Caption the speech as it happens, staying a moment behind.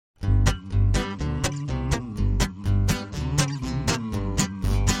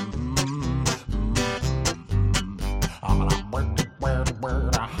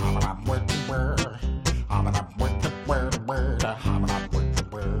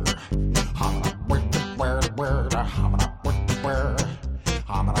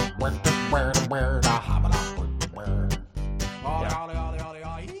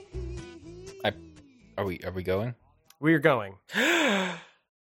we going? We're going. So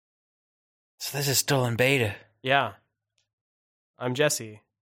this is still in beta. Yeah. I'm Jesse.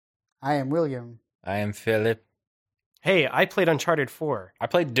 I am William. I am Philip. Hey, I played Uncharted 4. I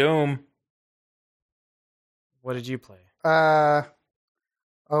played Doom. What did you play? I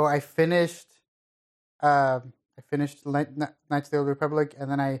finished. I finished Knights of the Old Republic, and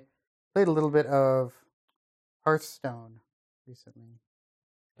then I played a little bit of Hearthstone recently.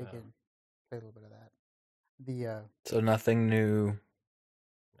 Played a little bit of that. So nothing new.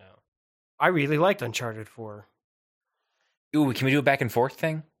 No. I really liked Uncharted 4. Ooh, can we do a back and forth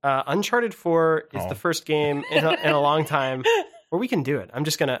thing? Uncharted 4 is the first game in a long time where we can do it. I'm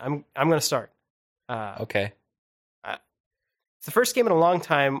gonna start. Okay. It's the first game in a long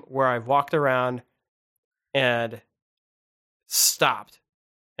time where I've walked around and stopped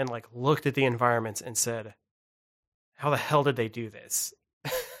and like looked at the environments and said, how the hell did they do this?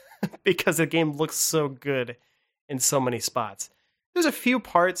 Because the game looks so good in so many spots. There's a few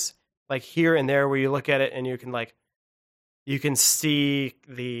parts like here and there where you look at it and you can see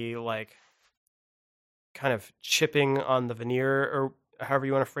the like kind of chipping on the veneer, or however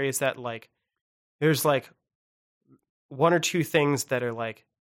you want to phrase that. Like there's like one or two things that are like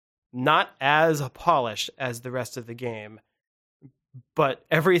not as polished as the rest of the game, but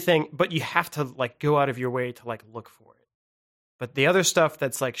you have to like go out of your way to like look for it. But the other stuff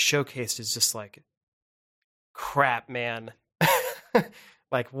that's like showcased is just like crap, man.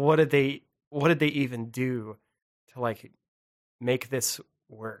 Like what did they even do to like make this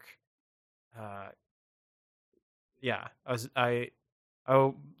work? Yeah, I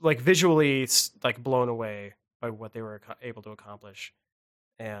like visually like blown away by what they were able to accomplish,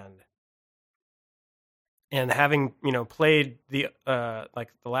 and having played the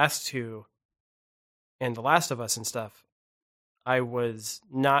like the last two and The Last of Us and stuff, I was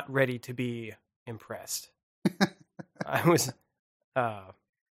not ready to be impressed. I was,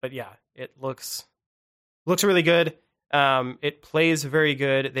 but yeah, it looks really good. It plays very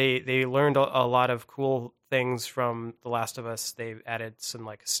good. They learned a lot of cool things from The Last of Us. They've added some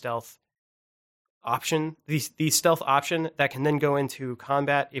like stealth option, the stealth option that can then go into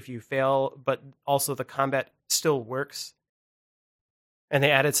combat if you fail, but also the combat still works. And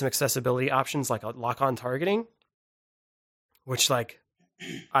they added some accessibility options like a lock-on targeting, which like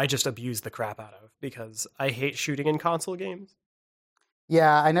I just abused the crap out of because I hate shooting in console games.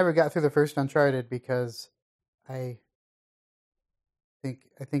 Yeah, I never got through the first Uncharted because I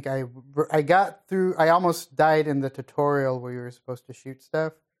think I got through. I almost died in the tutorial where you were supposed to shoot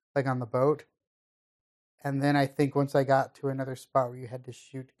stuff like on the boat. And then I think once I got to another spot where you had to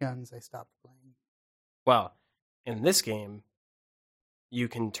shoot guns, I stopped playing. Well, in this game, you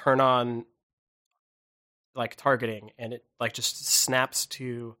can turn on like targeting, and it like just snaps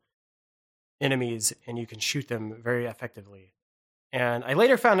to enemies, and you can shoot them very effectively. And I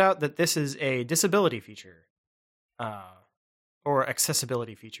later found out that this is a disability feature, or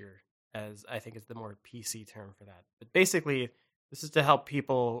accessibility feature, as I think is the more PC term for that. But basically, this is to help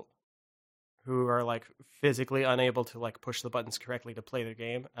people who are like physically unable to like push the buttons correctly to play the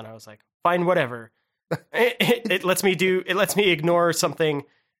game. And I was like, fine, whatever. It lets me ignore something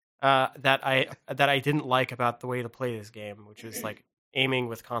that I didn't like about the way to play this game, which was like aiming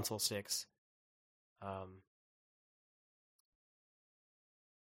with console sticks.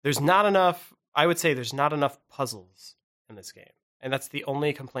 There's not enough puzzles in this game. And that's the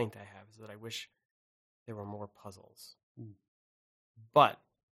only complaint I have, is that I wish there were more puzzles. But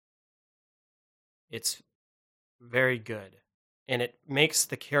it's very good, and it makes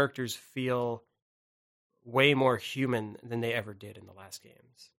the characters feel way more human than they ever did in the last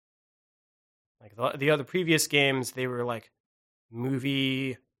games. Like the other previous games, they were like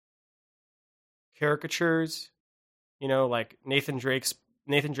movie caricatures. Like Nathan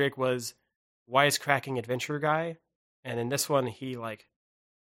Drake was wisecracking adventure guy, and in this one he like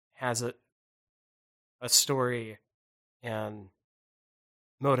has a story and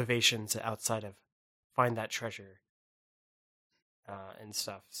motivations outside of find that treasure and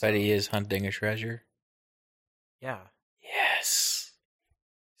stuff. So, But he is hunting a treasure. Yeah. Yes.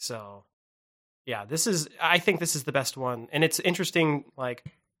 So, yeah, I think this is the best one. And it's interesting, like,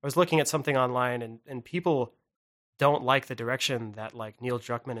 I was looking at something online, and people don't like the direction that, like, Neil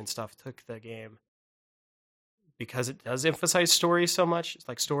Druckmann and stuff took the game, because it does emphasize story so much. It's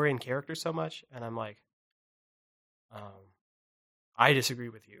like story and character so much. And I'm like, I disagree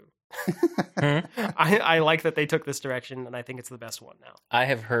with you. I like that they took this direction, and I think it's the best one now. I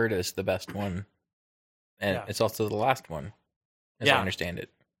have heard it's the best one. And it's also the last one, as I understand it.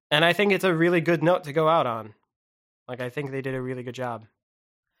 And I think it's a really good note to go out on. Like, I think they did a really good job.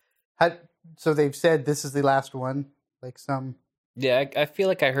 So they've said this is the last one. Like some. Yeah, I feel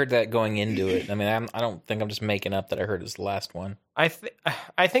like I heard that going into it. I mean, I don't think I'm just making up that I heard it's the last one. I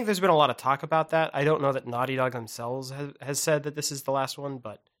think there's been a lot of talk about that. I don't know that Naughty Dog themselves has said that this is the last one,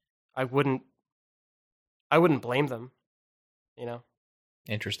 but I wouldn't blame them. You know,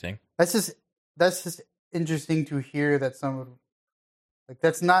 Interesting. That's just interesting to hear that someone like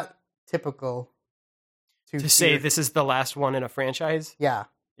that's not typical to say this is the last one in a franchise. Yeah.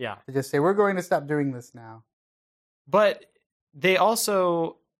 To just say we're going to stop doing this now. But they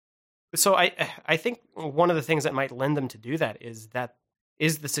also, so I think one of the things that might lend them to do that is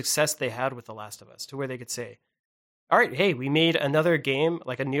the success they had with The Last of Us, to where they could say, all right, hey, we made another game,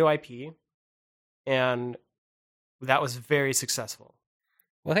 like a new IP, and that was very successful.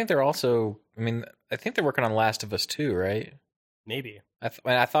 Well, I think they're also, I think they're working on Last of Us 2, right? Maybe.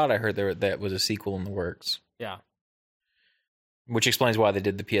 I thought I heard that was a sequel in the works. Yeah. Which explains why they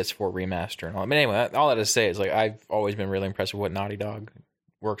did the PS4 remaster and all. But anyway, all that to say is, like, I've always been really impressed with what Naughty Dog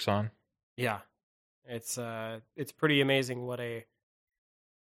works on. Yeah. It's pretty amazing what a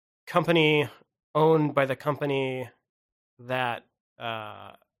company owned by the company that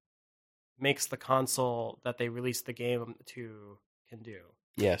makes the console that they release the game to can do.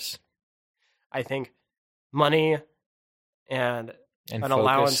 Yes. I think money and an focus.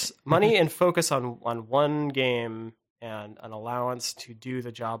 allowance, money and focus on one game and an allowance to do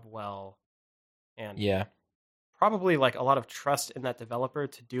the job well, and probably like a lot of trust in that developer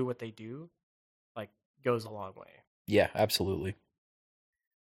to do what they do, like, goes a long way. Yeah, absolutely.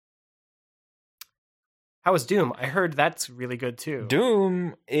 How was Doom? I heard that's really good too.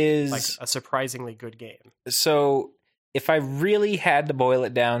 Doom is like a surprisingly good game. So if I really had to boil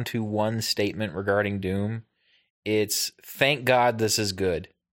it down to one statement regarding Doom, it's thank God this is good.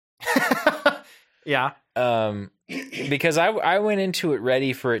 Yeah. Because I went into it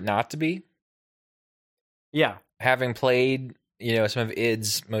ready for it not to be. Yeah. Having played, some of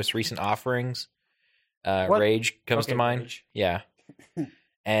id's most recent offerings, Rage comes to mind. Rage. Yeah. And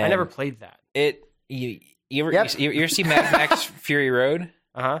I never played that. You ever see Mad Max Fury Road?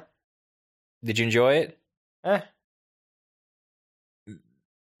 Uh-huh. Did you enjoy it?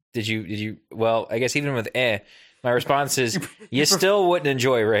 Did you? Well, I guess even with my response is you still wouldn't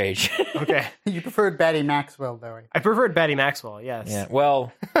enjoy Rage. Okay. You preferred Batty Maxwell, though. I preferred Batty Maxwell, yes. Yeah.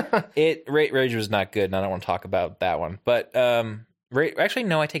 Well, Rage was not good, and I don't want to talk about that one. But actually,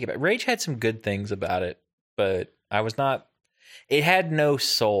 no, I take it back. Rage had some good things about it, but I was not. It had no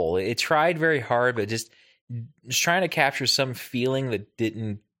soul. It tried very hard, but just trying to capture some feeling that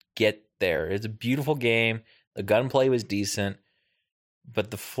didn't get there. It's a beautiful game. The gunplay was decent,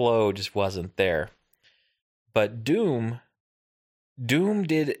 but the flow just wasn't there. But Doom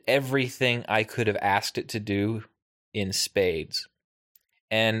did everything I could have asked it to do in spades.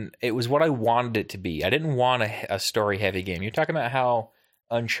 And it was what I wanted it to be. I didn't want a story-heavy game. You're talking about how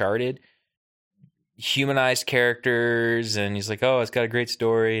Uncharted humanized characters, and he's like, oh, it's got a great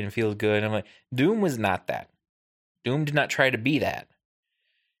story and it feels good. And I'm like, Doom was not that. Doom did not try to be that.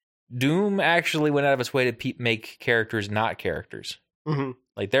 Doom actually went out of its way to make characters not characters. Mm-hmm.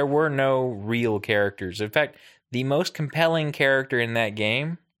 Like, there were no real characters. In fact, the most compelling character in that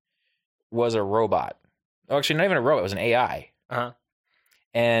game was a robot. Oh, actually, not even a robot. It was an AI. Uh-huh.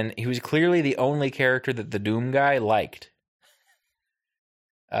 And he was clearly the only character that the Doom guy liked.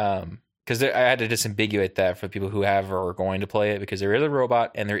 Because I had to disambiguate that for people who have or are going to play it, because there is a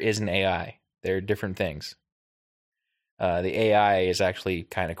robot and there is an AI. They're different things. The AI is actually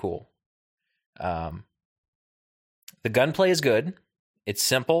kind of cool. The gunplay is good. It's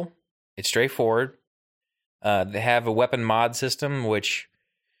simple. It's straightforward. They have a weapon mod system, which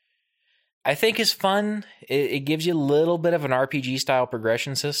I think is fun. It gives you a little bit of an RPG-style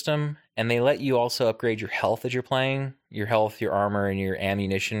progression system, and they let you also upgrade your health as you're playing. Your health, your armor, and your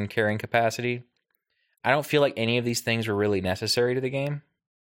ammunition carrying capacity. I don't feel like any of these things were really necessary to the game.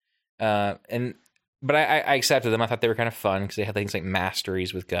 But I accepted them. I thought they were kind of fun because they had things like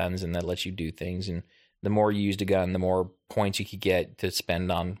masteries with guns, and that lets you do things. And the more you used a gun, the more points you could get to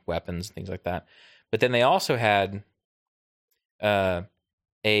spend on weapons and things like that. But then they also had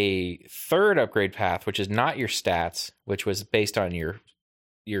a third upgrade path, which is not your stats, which was based on your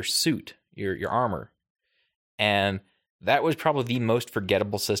suit, your armor. And that was probably the most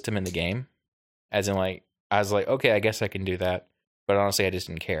forgettable system in the game. As in, like, I was like, okay, I guess I can do that. But honestly, I just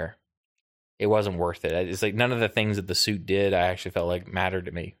didn't care. It wasn't worth it. It's like none of the things that the suit did, I actually felt like mattered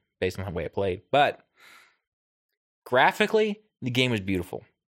to me based on the way I played. But graphically, the game was beautiful.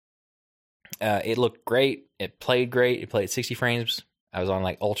 It looked great. It played great. It played at 60 frames. I was on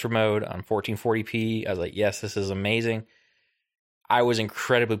like ultra mode on 1440p. I was like, yes, this is amazing. I was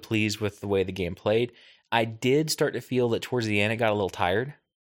incredibly pleased with the way the game played. I did start to feel that towards the end it got a little tired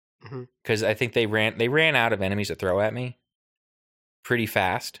because I think they ran out of enemies to throw at me pretty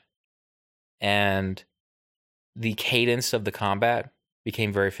fast, and the cadence of the combat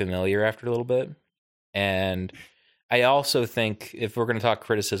became very familiar after a little bit. And I also think, if we're going to talk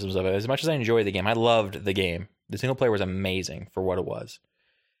criticisms of it, as much as I enjoyed the game, I loved the game. The single player was amazing for what it was.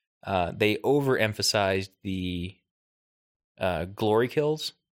 They overemphasized the glory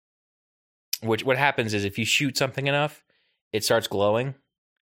kills, which what happens is if you shoot something enough, it starts glowing,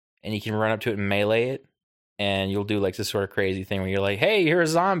 and you can run up to it and melee it, and you'll do like this sort of crazy thing where you're like, hey, you're a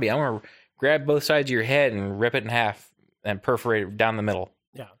zombie. I'm going to grab both sides of your head and rip it in half and perforate it down the middle.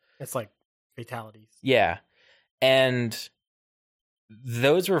 Yeah, it's like fatalities. Yeah. And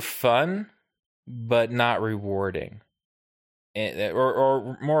those were fun, but not rewarding.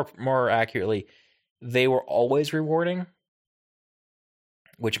 Or more accurately, they were always rewarding,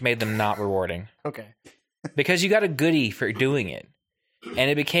 which made them not rewarding. Okay. Because you got a goodie for doing it.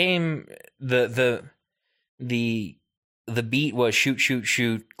 And it became the beat was shoot,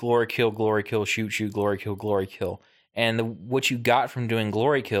 glory kill, shoot, glory kill. And what you got from doing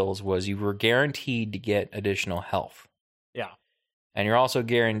glory kills was you were guaranteed to get additional health. Yeah. And you're also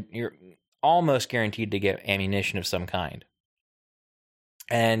you're almost guaranteed to get ammunition of some kind.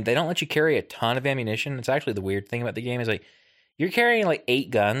 And they don't let you carry a ton of ammunition. It's actually the weird thing about the game is like you're carrying like 8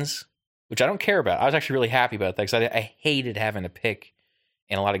 guns, which I don't care about. I was actually really happy about that because I hated having to pick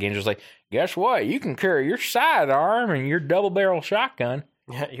in a lot of games. It was like, guess what? You can carry your sidearm and your double barrel shotgun.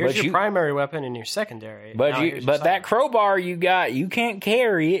 Yeah, here's your primary weapon and your secondary. But that crowbar you got, you can't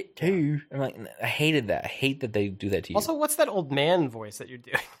carry it too. I'm like, I hated that. I hate that they do that to you. Also, what's that old man voice that you're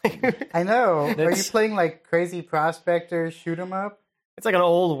doing? I know. Are you playing like Crazy Prospector Shoot 'em Up? It's like an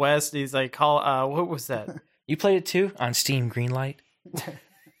old West. He's like, what was that? You played it too on Steam Greenlight?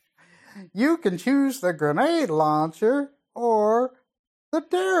 You can choose the grenade launcher or the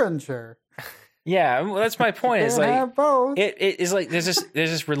Derringer. Yeah, well, that's my point. It's like have both. It is like there's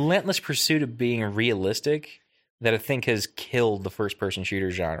this relentless pursuit of being realistic that I think has killed the first person shooter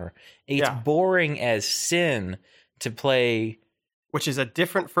genre. It's boring as sin to play, which is a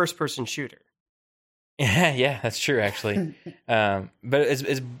different first person shooter. Yeah, that's true actually. But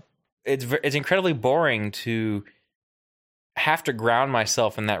it's incredibly boring to have to ground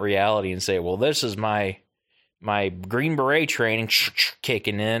myself in that reality and say, well, this is my Green Beret training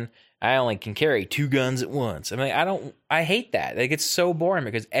kicking in. I only can carry 2 guns at once. I mean, I hate that. Like, it's so boring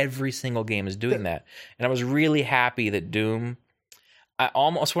because every single game is doing that. And I was really happy that Doom, I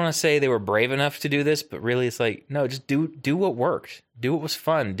almost want to say they were brave enough to do this, but really it's like, no, just do what worked. Do what was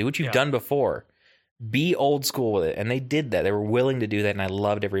fun. Do what you've done before. Be old school with it. And they did that. They were willing to do that, and I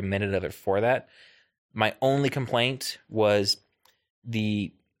loved every minute of it for that. My only complaint was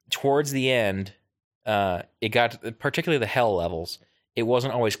towards the end, it got, particularly the hell levels, it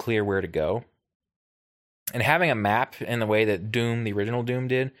wasn't always clear where to go. And having a map in the way that Doom, the original Doom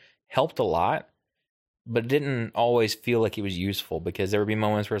did, helped a lot, but it didn't always feel like it was useful because there would be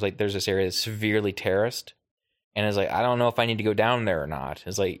moments where it's like, there's this area that's severely terraced, and it's like, I don't know if I need to go down there or not.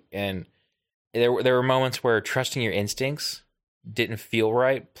 It's like, and there were moments where trusting your instincts didn't feel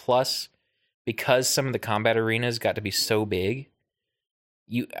right. Plus, because some of the combat arenas got to be so big,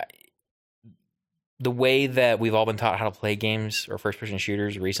 the way that we've all been taught how to play games or first-person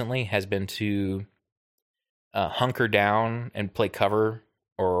shooters recently has been to hunker down and play cover,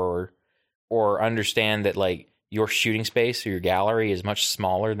 or understand that like your shooting space or your gallery is much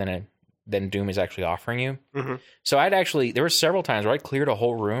smaller than Doom is actually offering you. Mm-hmm. So there were several times where I cleared a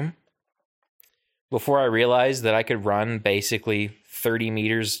whole room before I realized that I could run basically 30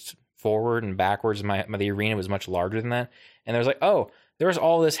 meters forward and backwards. The arena was much larger than that, and there was like, oh, there was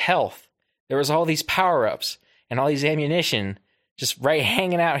all this health. There was all these power-ups and all these ammunition just right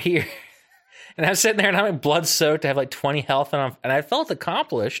hanging out here. And I'm sitting there and I'm like blood-soaked. I have like 20 health and I felt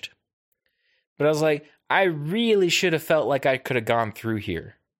accomplished. But I was like, I really should have felt like I could have gone through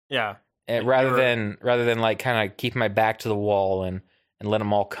here. Yeah. And rather than like kind of keeping my back to the wall and let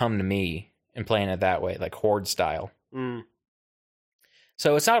them all come to me and playing it that way, like Horde style. Mm.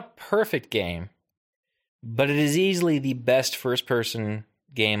 So it's not a perfect game, but it is easily the best first-person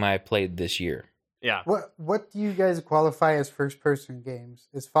game I played this year. Yeah. What do you guys qualify as first person games?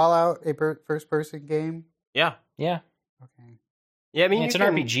 Is Fallout a first person game? Yeah. Yeah. Okay. Yeah, I mean, it's an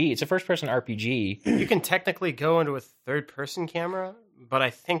RPG. It's a first person RPG. You can technically go into a third person camera, but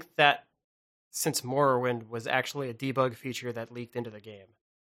I think that since Morrowind was actually a debug feature that leaked into the game.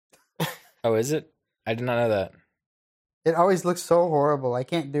 Oh, is it? I did not know that. It always looks so horrible. I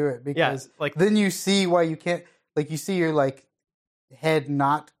can't do it because like then you see why you can't. Like you see your like head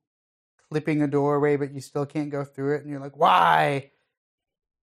not clipping a doorway, but you still can't go through it, and you're like, why?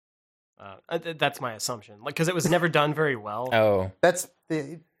 That's my assumption, like because it was never done very well. Oh, That's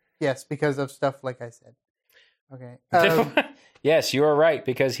yes, because of stuff like I said. Okay. yes, you are right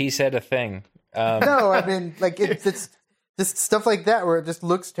because he said a thing. No, I mean, like it's just stuff like that where it just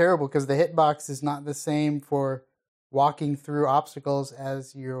looks terrible because the hitbox is not the same for walking through obstacles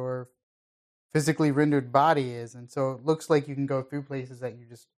as your physically rendered body is, and so it looks like you can go through places that you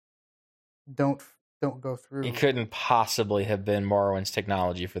just don't go through. It couldn't possibly have been Morrowind's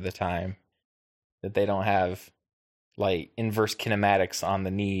technology for the time that they don't have like inverse kinematics on the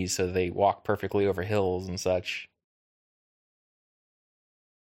knees so they walk perfectly over hills and such.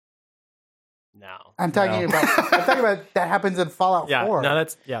 No, I'm talking about that happens in Fallout 4. No,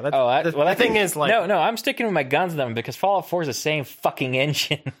 that's The thing is like no, I'm sticking with my guns then because Fallout 4 is the same fucking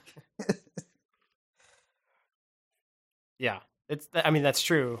engine. yeah, that's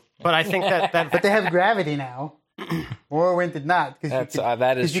true, but I think that But they have gravity now. Morrowind did not because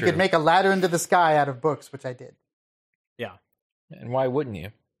that is you true. could make a ladder into the sky out of books, which I did. yeah. And why wouldn't you?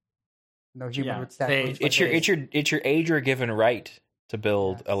 No human Yeah, would stack they- books It's like your this. it's your age or given right to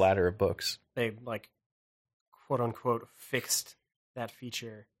build Yes. a ladder of books. They like quote unquote fixed that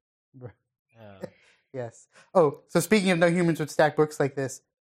feature. Yes. Oh, so speaking of no humans would stack books like this,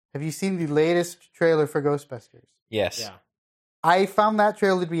 have you seen the latest trailer for Ghostbusters? Yes. Yeah. I found that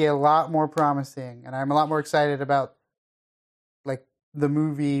trailer to be a lot more promising, and I'm a lot more excited about like the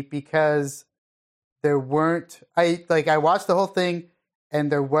movie because there weren't I watched the whole thing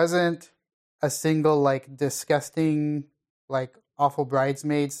and there wasn't a single like disgusting like awful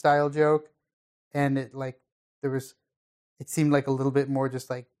bridesmaid style joke, and it seemed like a little bit more just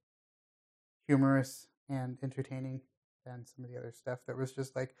like humorous and entertaining than some of the other stuff that was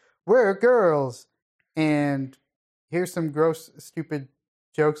just like we're girls and here's some gross stupid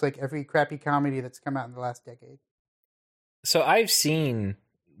jokes like every crappy comedy that's come out in the last decade. So I've seen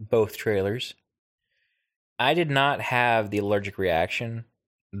both trailers. I did not have the allergic reaction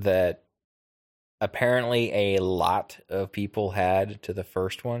that apparently a lot of people had to the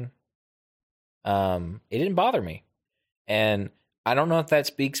first one. It didn't bother me. And I don't know if that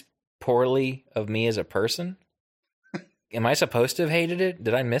speaks poorly of me as a person. Am I supposed to have hated it?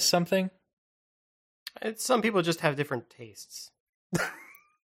 Did I miss something? Some people just have different tastes.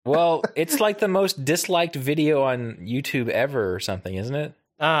 Well, it's like the most disliked video on YouTube ever or something, isn't it?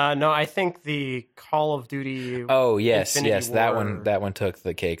 No, I think the Call of Duty. Oh, yes, Infinity yes. That War- one took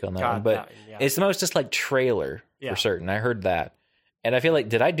the cake on that God, one. But yeah. it's the most disliked trailer Yeah. for certain. I heard that. And I feel like,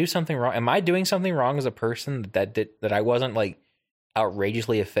 did I do something wrong? Am I doing something wrong as a person that I wasn't like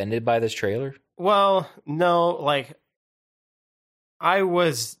outrageously offended by this trailer? Well, no, like I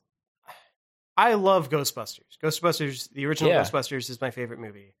love Ghostbusters. Ghostbusters, the original Yeah. Ghostbusters is my favorite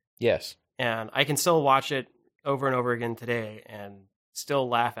movie. Yes. And I can still watch it over and over again today and still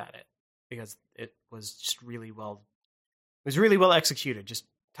laugh at it because it was just really well executed, just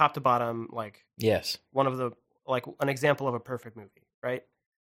top to bottom, like Yes. one of the like an example of a perfect movie, right?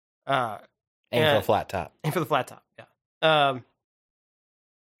 And for And- a flat top. And for the flat top, yeah.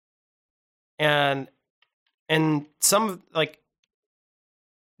 And some like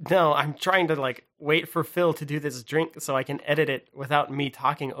no, I'm trying to like wait for Phil to do this drink so I can edit it without me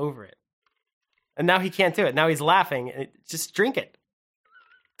talking over it. And now he can't do it. Now he's laughing. Just drink it.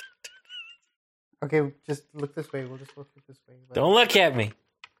 Okay, just look this way. We'll just look this way. Don't look at me.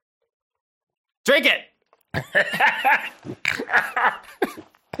 Drink it.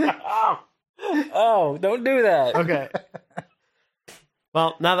 Oh, don't do that. Okay.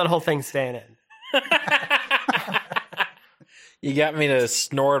 Well, now that whole thing's staying in. You got me to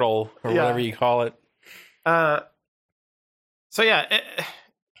snortle or Yeah. whatever you call it. So yeah,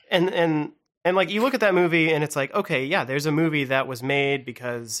 and like you look at that movie and it's like, okay, yeah, there's a movie that was made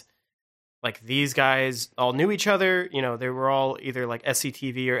because like these guys all knew each other. You know, they were all either like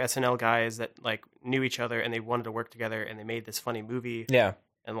SCTV or SNL guys that like knew each other and they wanted to work together and they made this funny movie. Yeah.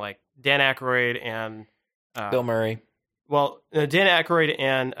 And like Dan Aykroyd and Bill Murray, well, Dan Aykroyd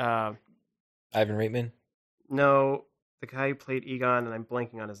and Ivan Reitman. no, the guy who played Egon, and I'm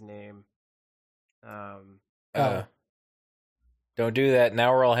blanking on his name. Don't do that.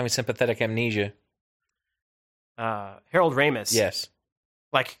 Now we're all having sympathetic amnesia. Harold Ramis. Yes.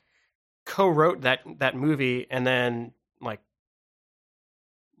 Like co-wrote that movie and then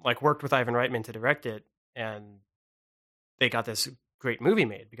like worked with Ivan Reitman to direct it, and they got this great movie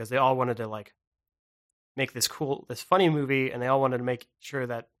made because they all wanted to like make this funny movie, and they all wanted to make sure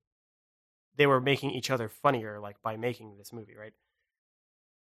that they were making each other funnier like by making this movie, right?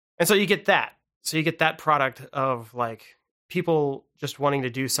 And so you get that. So you get that product of like people just wanting to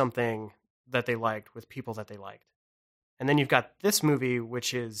do something that they liked with people that they liked. And then you've got this movie,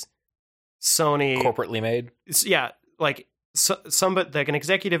 which is Sony Corporately made. Yeah, like somebody, like an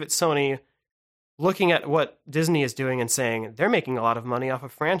executive at Sony, looking at what Disney is doing and saying they're making a lot of money off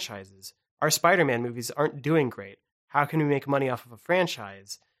of franchises. Our Spider-Man movies aren't doing great. How can we make money off of a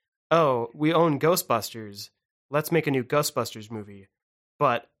franchise? Oh, we own Ghostbusters. Let's make a new Ghostbusters movie.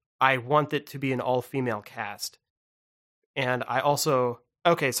 But I want it to be an all-female cast. And I also...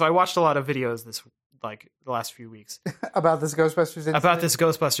 Okay, so I watched a lot of videos the last few weeks. About this Ghostbusters incident? About this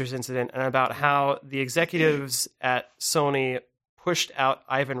Ghostbusters incident and about how the executives at Sony pushed out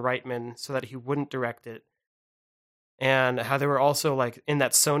Ivan Reitman so that he wouldn't direct it. And how there were also, like, in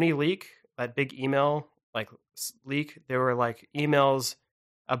that Sony leak, that big email, like, leak, there were, like, emails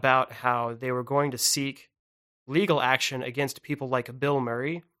about how they were going to seek legal action against people like Bill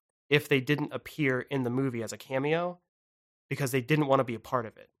Murray if they didn't appear in the movie as a cameo because they didn't want to be a part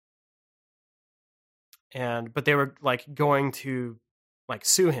of it. But they were, like, going to, like,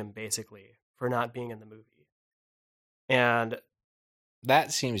 sue him, basically, for not being in the movie. And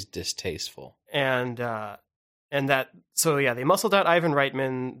That seems distasteful. They muscled out Ivan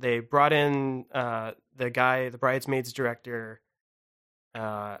Reitman. They brought in the Bridesmaids director,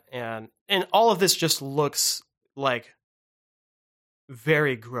 and all of this just looks like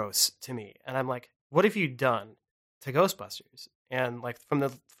very gross to me. And I'm like, what have you done to Ghostbusters? And like from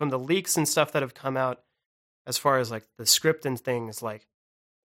the leaks and stuff that have come out, as far as like the script and things, like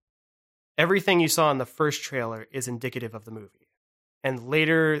everything you saw in the first trailer is indicative of the movie. And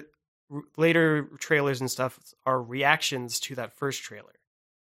later trailers and stuff are reactions to that first trailer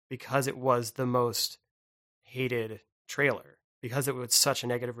because it was the most hated trailer, because it was such a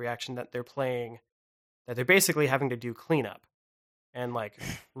negative reaction that they're basically having to do cleanup and like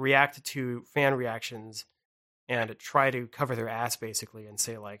react to fan reactions and try to cover their ass basically and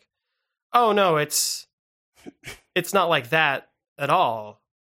say like, oh no, it's not like that at all,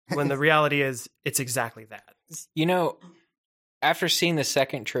 when the reality is it's exactly that. You know, after seeing the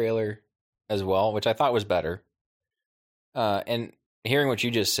second trailer as well, which I thought was better, and hearing what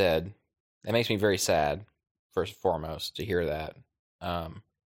you just said, that makes me very sad, first and foremost, to hear that.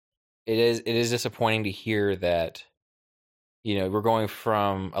 It is disappointing to hear that, you know, we're going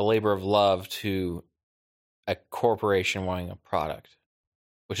from a labor of love to a corporation wanting a product,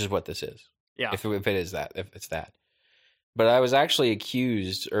 which is what this is. Yeah. If it's that. But I was actually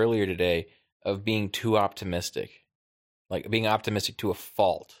accused earlier today of being too optimistic. Like being optimistic to a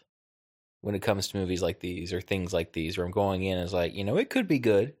fault when it comes to movies like these or things like these, where I'm going in as like, you know, it could be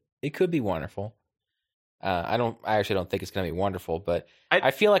good. It could be wonderful. I actually don't think it's going to be wonderful, but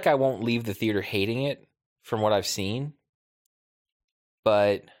I feel like I won't leave the theater hating it from what I've seen.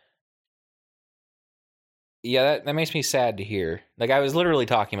 But yeah, that makes me sad to hear. Like I was literally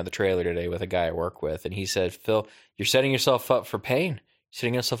talking about the trailer today with a guy I work with, and he said, Phil, you're setting yourself up for pain. You're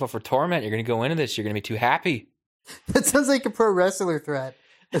setting yourself up for torment. You're going to go into this. You're going to be too happy. That sounds like a pro wrestler threat.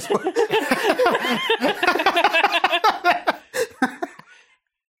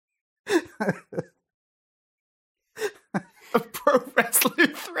 A pro wrestler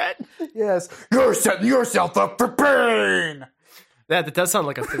threat? Yes. You're setting yourself up for pain. That does sound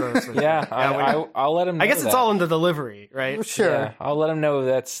like a pro wrestler threat. Yeah, I'll let him know. I guess it's all in the delivery, right? Sure. Yeah, I'll let him know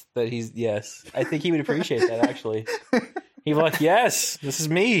that he's, yes. I think he would appreciate that, actually. He'd be like, yes, this is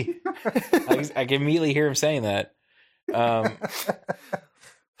me. I can immediately hear him saying that.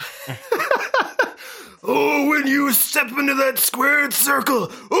 Oh, when you step into that squared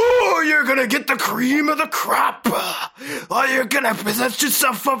circle, oh, you're gonna get the cream of the crop. Oh, you're gonna set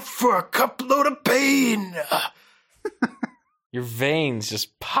yourself up for a cup load of pain. Your veins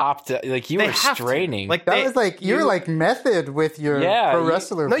just popped out. Like you were straining. Like That was like, you're like method with your pro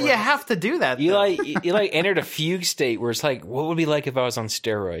wrestler. No, voice. you have to do that. You though. you entered a fugue state where it's like, what would it be like if I was on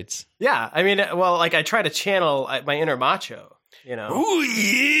steroids? Yeah, I mean, well, like I try to channel my inner macho, you know. Oh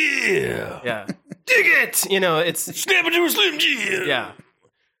yeah. Yeah. Dig it! You know, it's Snap into a Slim Jim. yeah.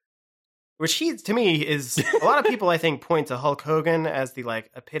 Which to me is a lot of people I think point to Hulk Hogan as the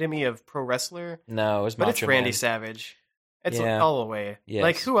like epitome of pro wrestler, No, it was but Macho it's Randy Man. Savage. It's Yeah. all the way. Yes.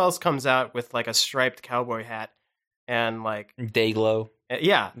 Like who else comes out with like a striped cowboy hat and like Dayglow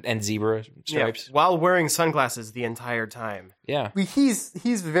yeah, and zebra stripes. while wearing sunglasses the entire time. Yeah.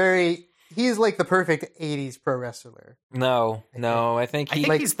 He's like the perfect 80s pro wrestler. No, I think I think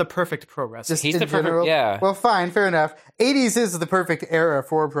Like- he's the perfect pro wrestler. Just He's in the perfect- general. yeah. Well, fine, fair enough. 80s is the perfect era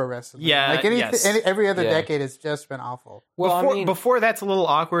for pro wrestling. Yeah, Like yes. every other Yeah. decade has just been awful. well, before that's a little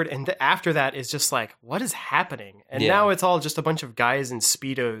awkward, and after that is just like, what is happening? And Yeah. now it's all just a bunch of guys in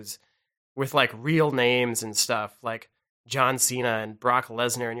Speedos with like real names and stuff. Like John Cena and Brock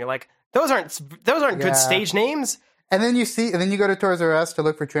Lesnar, and you're like, those aren't Yeah. good stage names. And then you go to Toys R Us to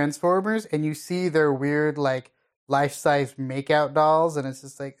look for Transformers, and you see their weird like life-size makeout dolls, and it's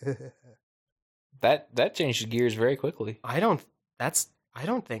just like, That changes gears very quickly. I don't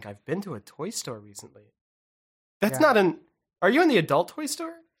think I've been to a toy store recently. That's Yeah. not an. Are you in the adult toy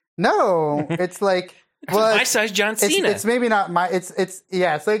store? no, it's like, well, My size John Cena. it's maybe not my. It's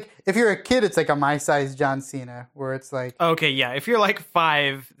like if you're a kid, it's like a my size John Cena, where it's like, Okay, yeah. If you're like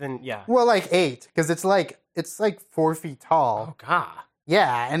 5, then yeah. well, like 8, because it's like 4 feet tall. Oh god.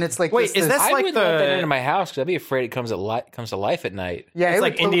 Yeah, and it's like, Wait, just is this- that I like wouldn't let that the- into my house because I'd be afraid it comes to life at night. Yeah, It's it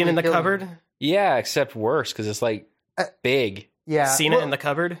like would Indian in the totally kill me. cupboard. Yeah, except worse because it's like big. Yeah, Cena well, in the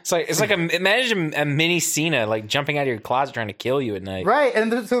cupboard. It's like imagine a mini Cena like jumping out of your closet trying to kill you at night. right.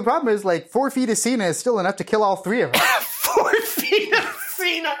 And so the problem is like 4 feet of Cena is still enough to kill all 3 of us. 4 feet of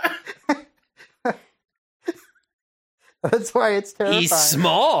Cena. That's why it's terrifying. He's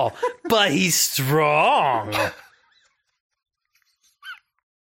small, but he's strong.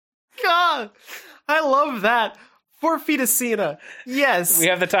 God, I love that. 4 feet of Cena. Yes. We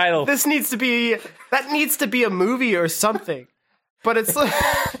have the title. That needs to be a movie or something. But it's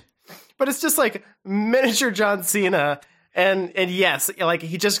but it's just like miniature John Cena and yes, like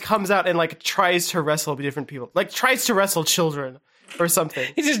he just comes out and like tries to wrestle different people. Like tries to wrestle children or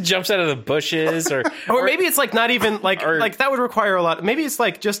something. He just jumps out of the bushes or Or maybe it's like not even like or- like that would require a lot. Maybe it's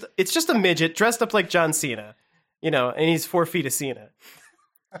like just a midget dressed up like John Cena. And he's 4 feet of Cena.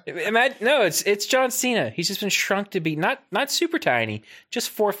 Imagine, no, it's John Cena. He's just been shrunk to be not super tiny, just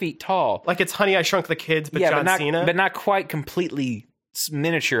 4 feet tall. Like it's Honey, I Shrunk the Kids, but yeah, John but Cena. not quite completely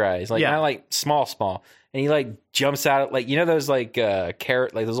miniaturized. Like Yeah. not like small. And he like jumps out like those like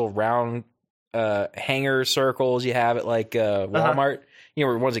carrot like those little round hanger circles you have at like Walmart.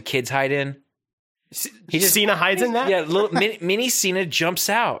 Where ones that kids hide in. He just Cena hides in that? Yeah, little mini Cena jumps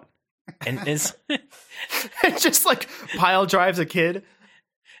out and it's Just like pile drives a kid.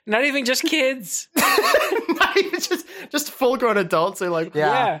 not even just kids. Not even just full grown adults. They're like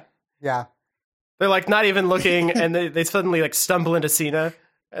Yeah. Yeah. they're like not even looking, and they suddenly like stumble into Cena.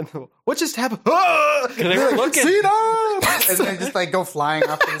 And what just happened? Ah! They were looking. Cena! And then just like go flying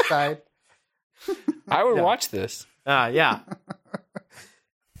off to the side. I would watch this. Yeah.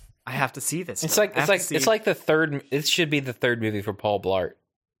 I have to see this. It's now. like I have to see it's like the third. It should be the third movie for Paul Blart.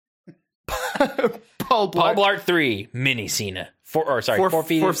 Paul Blart. Paul Blart 3, Mini Cena. 4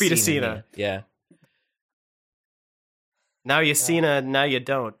 feet Four feet of Cena. Yeah. Now you Cena, now you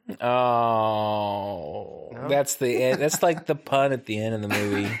don't. Oh, No? that's the end. That's like the pun at the end of the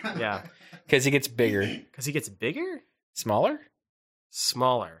movie Yeah, because he gets bigger, because he gets bigger, smaller.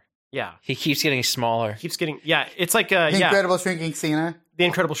 smaller. Yeah, He keeps getting smaller. keeps getting. Yeah, it's like The Incredible Shrinking Cena. the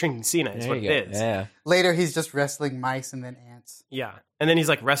Incredible Shrinking Cena is There what you go. it is. Yeah, Later, he's just wrestling mice and then ants. Yeah, and then he's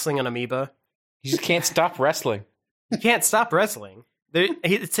like wrestling an amoeba. he just can't stop wrestling. He can't stop wrestling.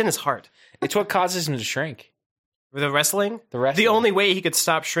 It's in his heart. It's what causes him to shrink. The wrestling? The wrestling. The only way he could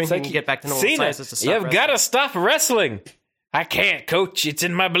stop It's shrinking like, and get back to normal Cena, size is to stop you've wrestling. got to stop wrestling. I can't, coach. It's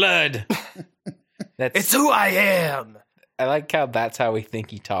in my blood. It's who I am. I like how that's how we think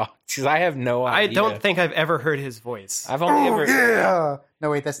he talks because I have no I idea. don't think I've ever heard his voice. I've only Oh, ever. yeah!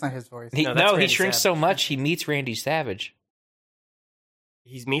 No, wait, that's not his voice. He, No, no, that's he Randy shrinks Savage. so much he meets Randy Savage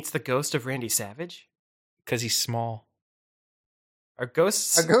He meets the ghost of Randy Savage? because he's small. Are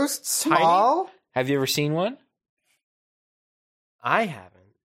ghosts? A ghost small? Have you ever seen one? I haven't.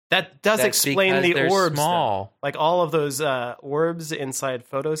 That does That's explain because the they're orbs. though. small. Like all of those orbs inside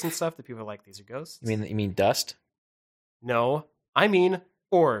photos and stuff that people are like, these are ghosts. You mean dust? No, I mean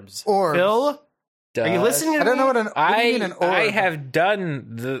orbs. Orbs. Phil, are you Dust? listening to I don't me? know what do you mean an orb? I have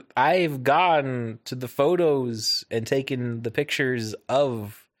done I've gone to the photos and taken the pictures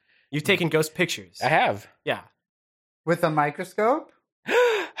of. You've taken ghost pictures. I have. Yeah. With a microscope?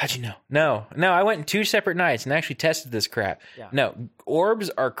 How'd you know? No. I went in 2 separate nights and actually tested this crap. Yeah. No,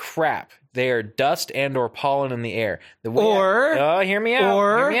 orbs are crap. They are dust and/or pollen in the air. Hear me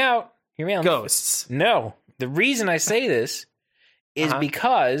out. Hear me out. Ghosts. No, the reason I say this is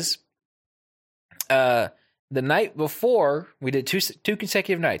because the night before we did two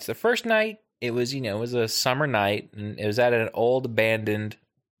consecutive nights. The first night it was a summer night and it was at an old abandoned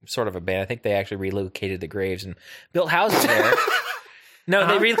sort of abandoned. I think they actually relocated the graves and built houses there. No,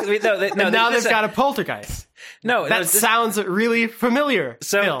 Uh-huh. and now they've got a poltergeist. no. That sounds really familiar.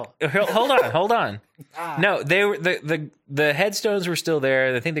 So Phil. hold on. No, they were the headstones were still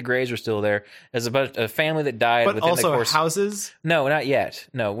there. I think the graves were still there. There's a family that died But within also the course. houses. No, not yet.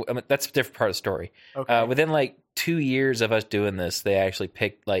 No, I mean, that's a different part of the story. Okay. Within like 2 years of us doing this, they actually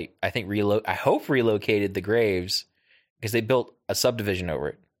picked I hope relocated the graves because they built a subdivision over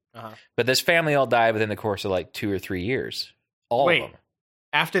it. Uh-huh. But this family all died within the course of like 2 or 3 years. All Wait. of them.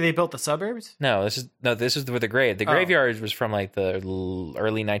 After they built the suburbs? No, this is with the grave. The Oh. graveyard was from like the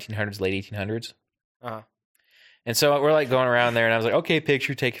early 1900s, late 1800s. Uh-huh. And so we're like going around there, and I was like, okay,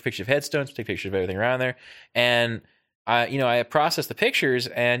 take a picture of headstones, take pictures of everything around there. And I processed the pictures,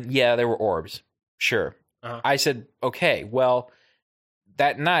 and yeah, there were orbs. Sure. Uh-huh. I said, okay, well,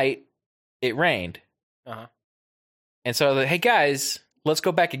 that night it rained. Uh-huh. And so I was like, hey guys, let's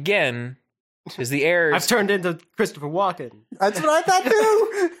go back again. Because the air I've turned into Christopher Walken. That's what I thought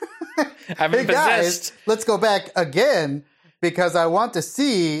too. I've been Hey guys, possessed. let's go back again because I want to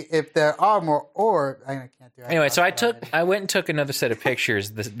see if there are more orbs. I can't do it. Anyway, so I went and took another set of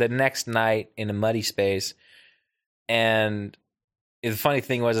pictures the next night in a muddy space, and the funny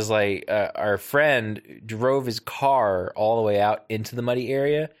thing was like our friend drove his car all the way out into the muddy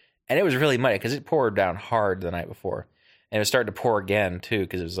area, and it was really muddy because it poured down hard the night before, and it was starting to pour again too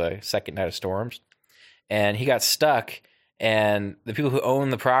because it was a second night of storms, and he got stuck, and the people who own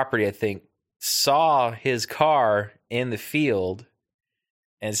the property, I think, saw his car in the field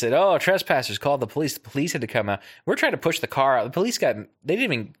and said, "Oh, trespassers!" Called the police. The police had to come out. We're trying to push the car out. The police they didn't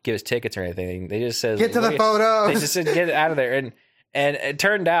even give us tickets or anything. They just said, Get to the photos. They just said, "Get it out of there." And it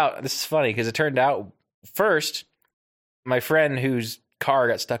turned out, this is funny because it turned out first, my friend whose car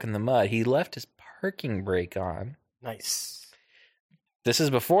got stuck in the mud, he left his parking brake on. Nice. This is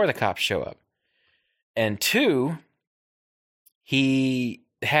before the cops show up. And 2, he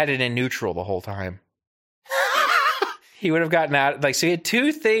had it in neutral the whole time. He would have gotten out. So he had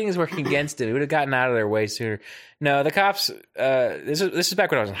 2 things working against it. He would have gotten out of there way sooner. No, the cops. This is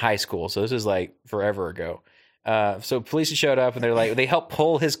back when I was in high school, so this is like forever ago. So police showed up, and they helped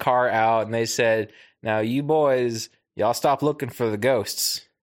pull his car out, and they said, "Now you boys, y'all stop looking for the ghosts,"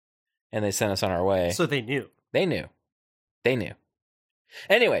 and they sent us on our way. So they knew. They knew.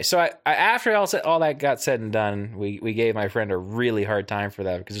 Anyway, so I after all that got said and done, we gave my friend a really hard time for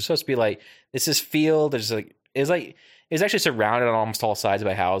that because it's supposed to be like it's this field. There's it's actually surrounded on almost all sides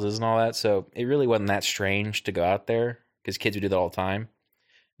by houses and all that, so it really wasn't that strange to go out there because kids would do that all the time.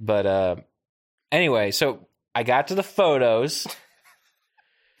 But anyway, so I got to the photos,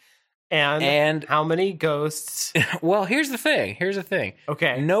 and how many ghosts? well, here's the thing.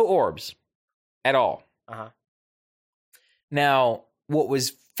 Okay. No orbs at all. Uh-huh. Now, what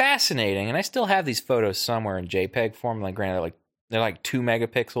was fascinating, and I still have these photos somewhere in JPEG form, like granted, they're like 2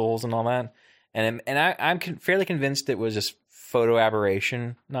 megapixels and all that, and I'm fairly convinced it was just photo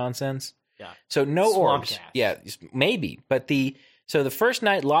aberration nonsense. Yeah. So no Swamp orbs. gas. Yeah, maybe, but the first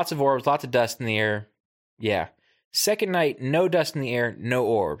night, lots of orbs, lots of dust in the air. Yeah. Second night, no dust in the air, no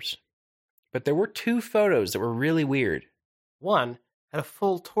orbs, but there were 2 photos that were really weird. One had a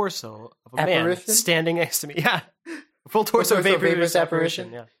full torso of a man Apparition? standing next to me. Yeah. A full torso of vaporous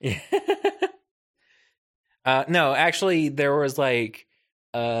apparition. Yeah. No, actually, there was like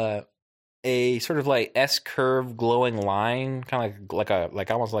a sort of like S-curve glowing line, kind of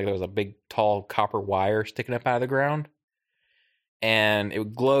like almost like there was a big tall copper wire sticking up out of the ground, and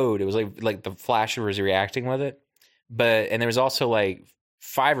it glowed. It was like the flash was reacting with it, and there was also like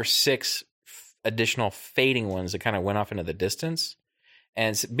 5 or 6 additional fading ones that kind of went off into the distance.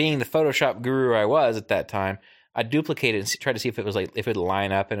 And being the Photoshop guru I was at that time, I duplicated and tried to see if it would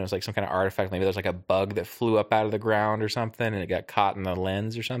line up, and it was like some kind of artifact. Maybe there was like a bug that flew up out of the ground or something, and it got caught in the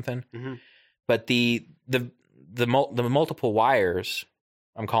lens or something. Mm-hmm. But the multiple wires,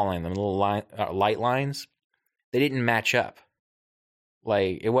 I'm calling them little light lines, they didn't match up.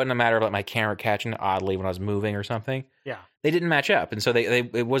 Like it wasn't a matter of like my camera catching it oddly when I was moving or something. Yeah. They didn't match up, and so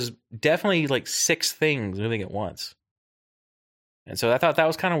it was definitely like 6 things moving at once. And so I thought that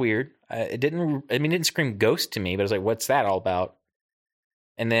was kind of weird. It didn't scream ghost to me, but I was like, what's that all about?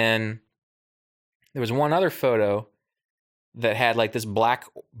 And then there was one other photo that had like this black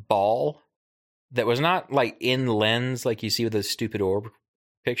ball that was not like in lens like you see with those stupid orb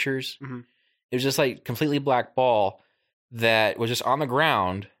pictures. Mm-hmm. It was just like completely black ball that was just on the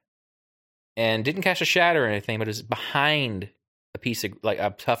ground and didn't catch a shadow or anything, but it was behind a piece of like a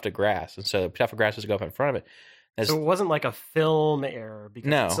tuft of grass. And so the tuft of grass was to go up in front of it. So it wasn't like a film error because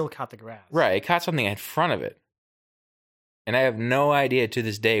No. it still caught the grass. Right. It caught something in front of it. And I have no idea to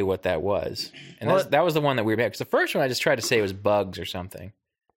this day what that was. And that was the one that we were because the first one I just tried to say it was bugs or something.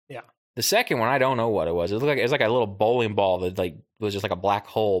 Yeah. The second one, I don't know what it was. It was like a little bowling ball that like was just like a black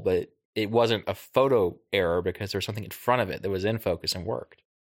hole, but it wasn't a photo error because there was something in front of it that was in focus and worked.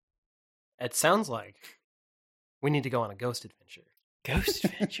 It sounds like we need to go on a ghost adventure. Ghost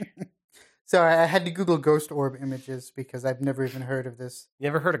adventure. Sorry, I had to Google ghost orb images because I've never even heard of this. You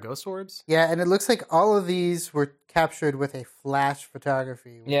ever heard of ghost orbs? Yeah, and it looks like all of these were captured with a flash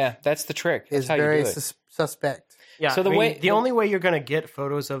photography. Which Yeah, that's the trick. That's is how you very do it. suspect. Yeah. So the only way you're going to get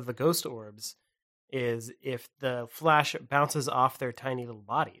photos of the ghost orbs is if the flash bounces off their tiny little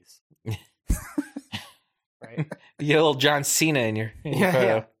bodies. Right? You get a little John Cena in your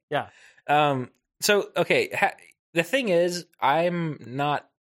photo. Yeah. So okay, the thing is, I'm not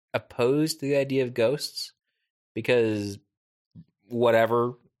opposed to the idea of ghosts because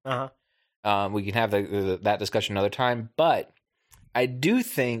whatever. Uh-huh. We can have that discussion another time, but I do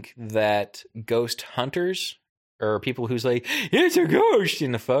think that ghost hunters or people who's like, it's a ghost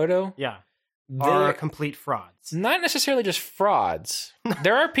in the photo, Yeah. Are they're complete frauds. not necessarily just frauds.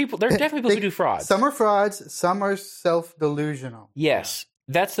 There are definitely people who do frauds. Some are frauds, some are self-delusional. Yes,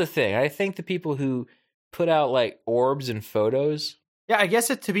 that's the thing. I think the people who put out like orbs and photos. Yeah, I guess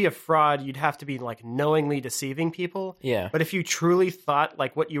to be a fraud, you'd have to be like knowingly deceiving people. Yeah. But if you truly thought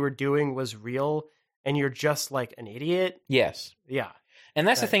like what you were doing was real and you're just like an idiot, Yes. yeah. And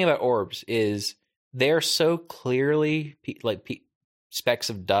that's the Right. thing about orbs is they're so clearly specks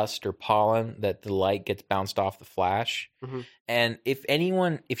of dust or pollen that the light gets bounced off the flash. Mhm. And if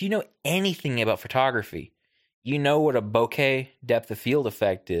you know anything about photography, you know what a bokeh depth of field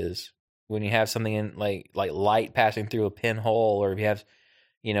effect is when you have something in like light passing through a pinhole, or if you have,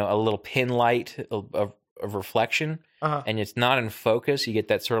 a little pin light of reflection Uh-huh. and it's not in focus, you get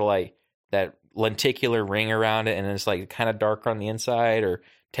that sort of like that lenticular ring around it, and it's like kind of darker on the inside or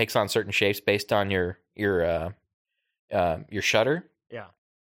takes on certain shapes based on your shutter. Yeah.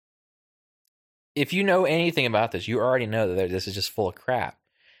 If you know anything about this, you already know that this is just full of crap.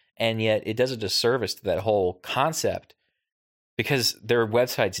 And yet it does a disservice to that whole concept because their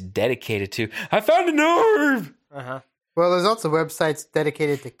website's dedicated to, I found an orb! Uh-huh. Well, there's also websites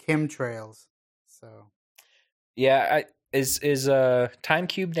dedicated to chemtrails. So Yeah, is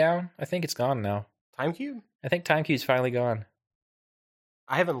TimeCube down? I think it's gone now. TimeCube? I think TimeCube's finally gone.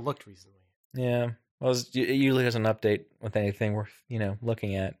 I haven't looked recently. Yeah. Well, it usually doesn't update with anything worth,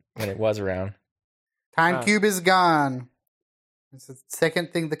 looking at when it was around. TimeCube is gone. It's the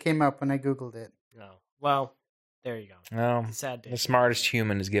second thing that came up when I Googled it. No. Well, there you go. No, It's a sad day. the smartest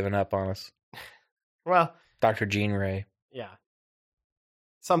human has given up on us. Well, Dr. Jean Ray. yeah.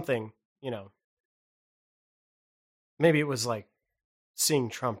 Something, maybe it was like seeing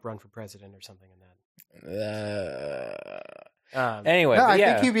Trump run for president or something in that. Anyway, No, but I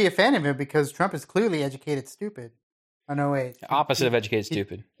yeah, think you'd be a fan of him because Trump is clearly educated stupid. Oh, no, wait. opposite of educated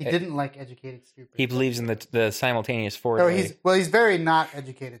stupid. He didn't like educated stupid. He believes in the simultaneous No, four-day. he's very not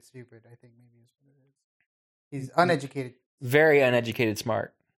educated stupid, I think maybe is what it is. He's uneducated. Very uneducated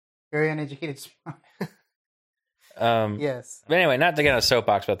smart. Very uneducated smart. Yes. But anyway, not to get on a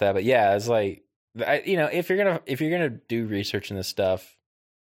soapbox about that, but yeah, it's like, if you're gonna do research in this stuff,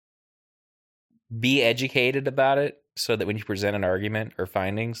 be educated about it so that when you present an argument or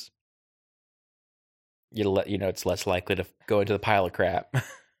findings, it's less likely to go into the pile of crap.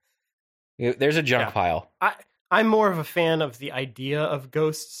 There's a junk Yeah. pile. I'm more of a fan of the idea of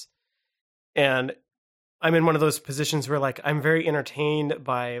ghosts, and I'm in one of those positions where like I'm very entertained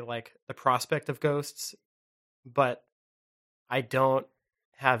by like the prospect of ghosts, but I don't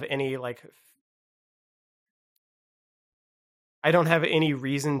have any I don't have any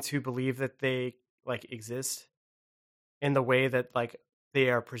reason to believe that they like exist in the way that like they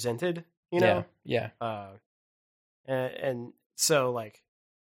are presented, Yeah. and so like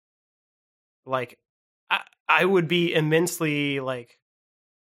I would be immensely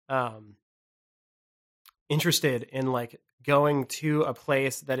interested in like going to a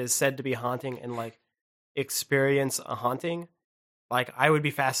place that is said to be haunting and like experience a haunting. Like I would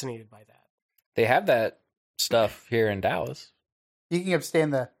be fascinated by that. They have that stuff here in Dallas. You can go stay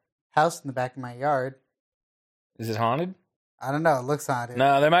in the house in the back of my yard. Is it haunted? I don't know. It looks haunted.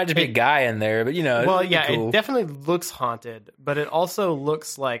 No, there might just be a guy in there, but Well, it'd be yeah, cool. it definitely looks haunted, but it also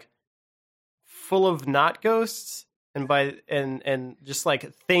looks like full of not ghosts and just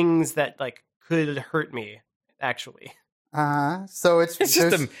like things that like could hurt me actually. So it's It's just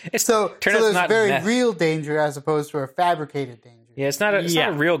there's- it's so turn out it's there's not very meth. Real danger as opposed to a fabricated danger. Yeah, it's not a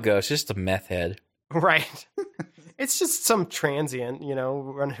Yeah. real ghost, it's just a meth head. Right. It's just some transient,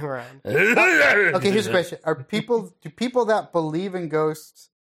 running around. Okay, here's a question: do people that believe in ghosts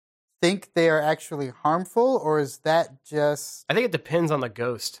think they are actually harmful, or is that just I think it depends on the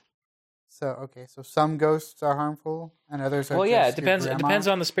ghost. so? Okay, so some ghosts are harmful and others are. Well, yeah, just it your depends. It grandma? depends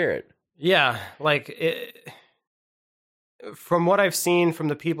on the spirit. Yeah, from what I've seen from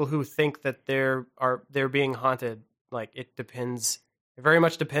the people who think that they're being haunted, like it depends It very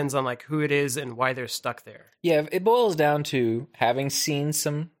much depends on like who it is and why they're stuck there. Yeah, it boils down to having seen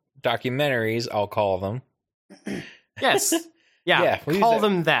some documentaries, I'll call them. Yes. Yeah. Yeah, we'll use call that.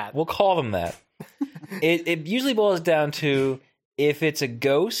 them that. We'll call them that. It usually boils down to if it's a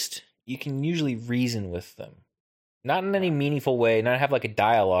ghost, you can usually reason with them. Not in any meaningful way, not have like a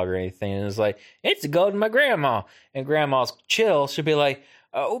dialogue or anything. And it's like, it's a ghost of my grandma. And grandma's chill. She'll be like,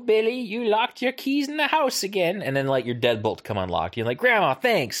 oh, Billy, you locked your keys in the house again. And then like your deadbolt come unlocked. You're like, Grandma,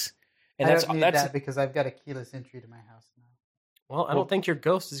 thanks. And I don't need that because I've got a keyless entry to my house now. Well, I don't think your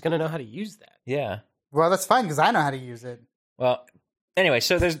ghost is going to know how to use that. Yeah. Well, that's fine because I know how to use it. Well, anyway,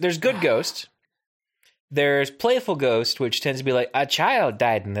 so there's good ghost. There's playful ghost, which tends to be like a child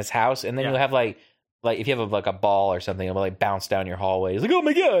died in this house, and then Yeah. you'll have like if you have like a ball or something, it'll like bounce down your hallway. It's like, oh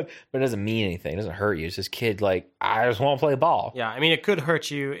my god, but it doesn't mean anything. It doesn't hurt you. It's this kid like, I just want to play ball. Yeah, I mean, it could hurt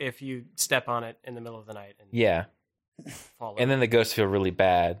you if you step on it in the middle of the night and Yeah, fall and then the ghosts feel really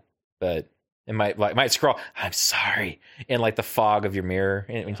bad, but it might scroll, I'm sorry, in like the fog of your mirror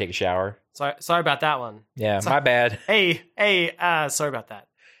when you take a shower. Sorry about that one. Yeah, my bad. Hey, sorry about that.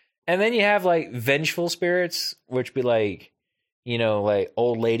 And then you have like vengeful spirits, which be like, you know, like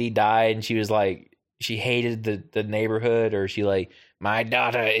old lady died and she was like, she hated the neighborhood, or she like, my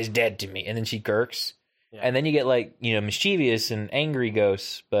daughter is dead to me. And then she gurks. Yeah. And then you get like, you know, mischievous and angry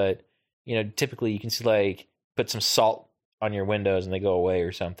ghosts. But, you know, typically you can see like put some salt on your windows and they go away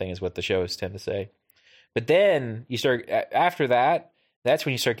or something is what the shows tend to say. But then you start, after that, that's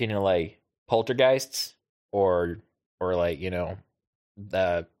when you start getting like poltergeists or like, you know,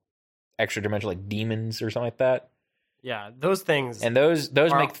 extra dimensional like demons or something like that. Yeah, those things. And those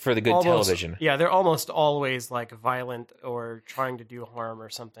are make for the good almost- television. Yeah, they're almost always like violent or trying to do harm or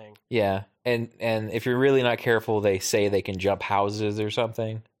something. Yeah, and if you're really not careful, they say they can jump houses or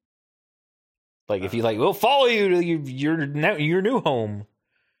something. Like if you like, we'll follow you to your new home.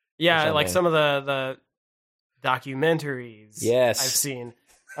 Yeah, like something. some of the documentaries Yes. I've seen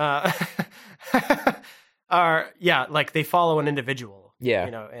are like they follow an individual. Yeah.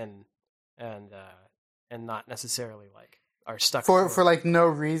 You know, and not necessarily like are stuck For like no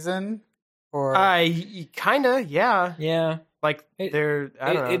reason, or kinda, yeah. Yeah, Like they're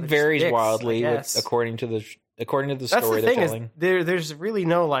I don't know. it they're varies sticks, wildly I guess. according to the That's story the they're thing telling. is there's really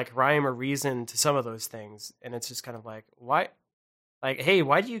no like rhyme or reason to some of those things, and it's just kind of like why, like hey,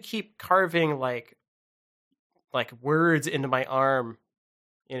 why do you keep carving like words into my arm,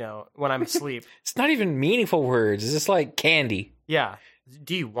 you know, when I'm asleep? It's not even meaningful words. It's just like candy. Yeah,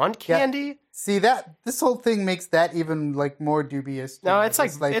 do you want Yeah. candy? see that this whole thing makes that even like more dubious. to No, me. it's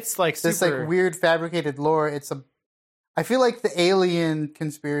like this super. like weird fabricated lore. I feel like the alien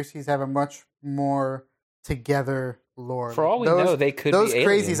conspiracies have a much more together lore. For all we Those- know, they could those be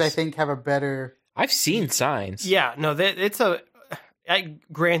crazies, aliens. I think, have a better. I've seen signs. Yeah, no, it's a.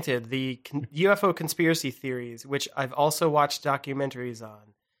 Granted, the UFO conspiracy theories, which I've also watched documentaries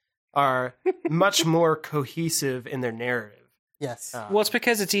on, are much more cohesive in their narrative. Yes. Well, it's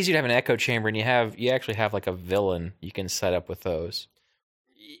because it's easy to have an echo chamber, and you actually have like a villain you can set up with those.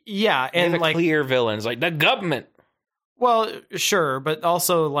 Yeah, And and the like, clear villains, like the government. well, sure, but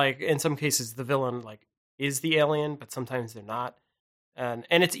also like in some cases the villain like is the alien, but sometimes they're not, and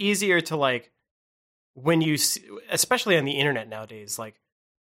it's easier to like when you see, especially on the internet nowadays, like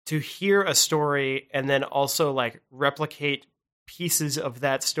to hear a story and then also like replicate pieces of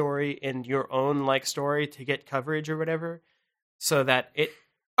that story in your own like story to get coverage or whatever, so that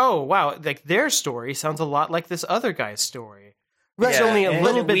oh wow, like their story sounds a lot like this other guy's story. Right. It's only a and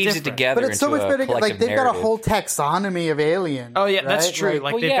little it bit weaves different. it together. But it's so into much a better. Like collective they've got a narrative. whole taxonomy of aliens. Oh yeah, that's right? true.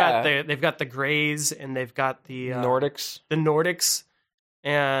 Like well, they've yeah. got the Greys and they've got the Nordics, the Nordics,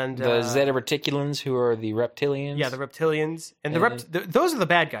 and the Zeta Reticulans, who are the reptilians. yeah, the reptilians, and And- those are the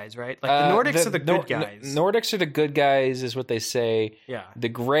bad guys, right? Like the Nordics are the good guys. Nordics are the good guys, is what they say. Yeah, The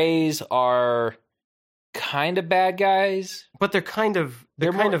Greys are kind of bad guys. but they're kind of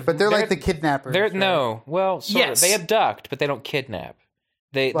They're more- But they're like the kidnappers. They're right? no, well, sort Yes. of. They abduct, but they don't kidnap.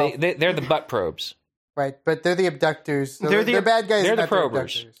 They're the butt probes. Right, but they're the abductors. So They're the- they're bad guys. they're the not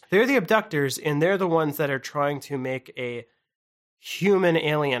probers. abductors. they're the abductors, and they're the ones that are trying to make a human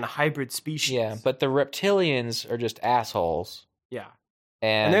alien hybrid species. Yeah, but the reptilians are just assholes, yeah,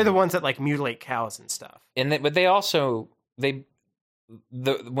 and and they're the ones that like mutilate cows and stuff. but they also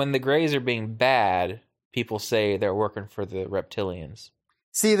when the Greys are being bad, people say they're working for the reptilians.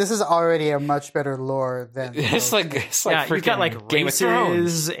 See, this is already a much better lore than It's like Yeah, you've got freaking like Game of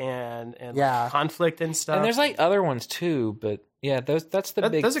Thrones. races and Yeah. like, conflict and stuff. And there's like other ones too, but yeah, that's the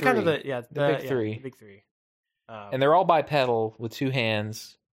big those are kind of three. the big three. the big three. And they're all bipedal with two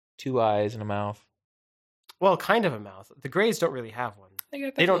hands, two eyes, and a mouth. Well, kind of a mouth. The Greys don't really have one.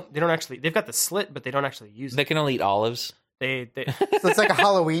 They don't actually. They've got the slit, but they don't actually use They it. can only eat olives. They So it's like a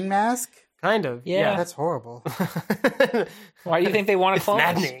Halloween mask. kind of. Yeah. That's horrible. Why do you think they want to It's clone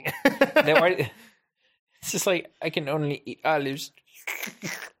us? maddening. It's just like I can only eat olives,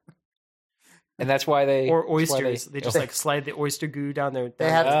 and that's why they Or that's why oysters. They just like slide the oyster goo down their. They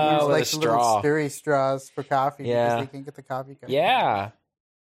have to Oh, use with like a the little straw. stirry straws for coffee Yeah. because they can't get the coffee cup. yeah,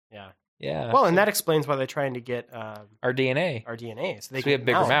 Yeah. yeah. Well, and that explains why they're trying to get our DNA. our DNA, so they So we can have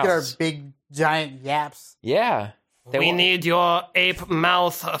bigger mouth. mouths. Get our big giant yaps. Yeah, They We want- need your ape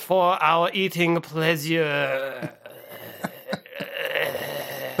mouth for our eating pleasure.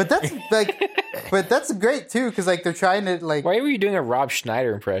 But that's like, but that's great too because like they're trying to like. Why were you doing a Rob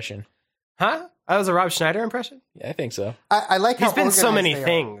Schneider impression? Huh? That was a Rob Schneider impression? Yeah, I think so. I like how He's been so organized many they are.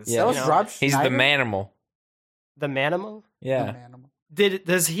 things. Yeah. That you was know? Rob He's Schneider. the manimal. The Manimal? Yeah,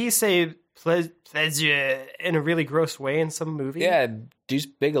 Does he say pleasure in a really gross way in some movie? yeah. Deuce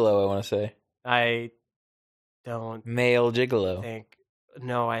Bigelow, I want to say I don't male gigolo. think.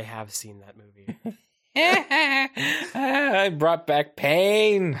 No, I have seen that movie. I brought back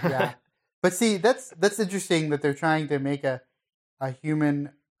pain. Yeah, but see, that's interesting that they're trying to make a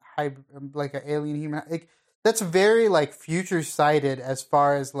human hybrid, like an alien human. Like, that's very like future sighted as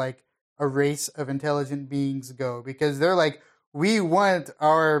far as like a race of intelligent beings go, because they're like, we want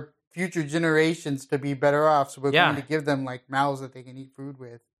our future generations to be better off, so we're Yeah. going to give them like mouths that they can eat food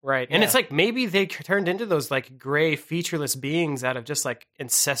with. Right. And Yeah. it's like maybe they turned into those like gray featureless beings out of just like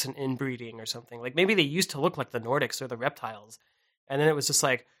incessant inbreeding or something. Like maybe they used to look like the Nordics or the reptiles. And then it was just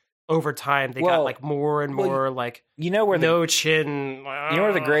like over time they got Well- like more and well, more like You know where the no chin. you know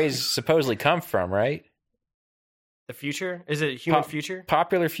where the Greys supposedly come from, right? The future? Is it human Pop- future?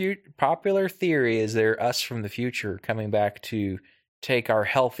 Popular theory is they're us from the future coming back to take our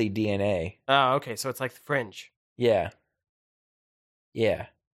healthy DNA. Oh, okay. So it's like the fringe. Yeah. Yeah.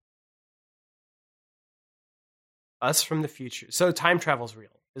 Us from the future. So time travel's real,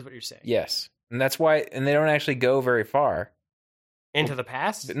 is what you're saying. Yes. And that's why and they don't actually go very far. Into the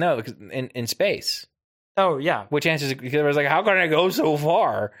past? But no, because in space. Oh, yeah. Which answers because I was like, how can I go so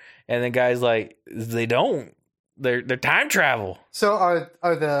far? And the guy's like, they don't. They're time travel. So are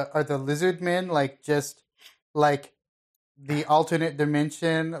the lizard men like just like the alternate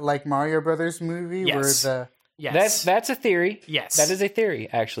dimension like Mario Brothers movie Yes. where Yes. That's a theory. yes. That is a theory,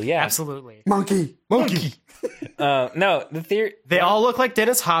 actually. Yeah. Absolutely. the monkey. No, the theory. They all look like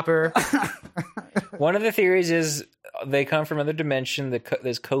Dennis Hopper. One of the theories is they come from another dimension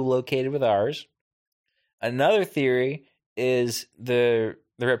that's co-located with ours. Another theory is the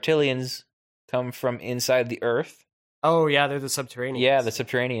reptilians come from inside the Earth. Oh, yeah, they're the subterraneans. Yeah, the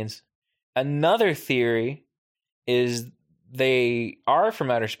subterraneans. Another theory is they are from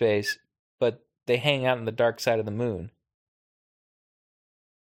outer space, but they hang out on the dark side of the moon.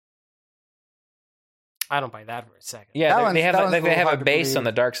 I don't buy that for a second. Yeah, That they have one's a they little have a hard to base on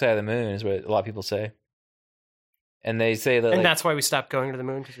believe. the dark side of the moon, is what a lot of people say. And they say that And like, that's why we stopped going to the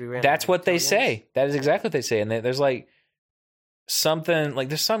moon because we ran. that's into what they reptilians? say. That is exactly what they say. And there's like something like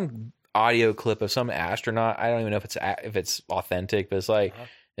there's some audio clip of some astronaut. I don't even know if it's authentic, but it's like Uh-huh.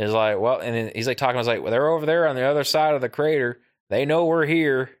 it's like well, and then he's like talking. I was like, well, they're over there on the other side of the crater. They know we're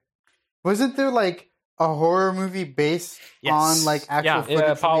here. Wasn't there like a horror movie based Yes. on like actual Yeah. footage Yeah, from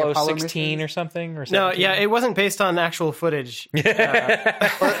the Apollo Apollo 16 missions? or something or No, 17. yeah, it wasn't based on actual footage. Yeah.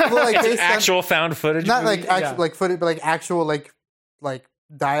 Well, like, It's an based on- actual found footage. Not movie. like actual Yeah. like footage, but like actual like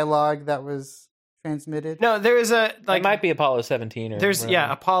dialogue that was transmitted. No, there is a It like. might be Apollo 17 or There's whatever.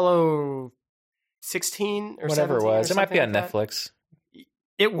 yeah, Apollo 16 or whatever it 17 or was. It might be on something like that. Netflix.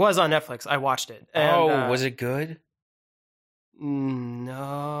 It was on Netflix. I watched it. And, Was it good?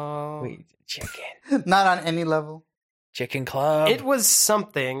 No. Wait, chicken Not on any level. club. It was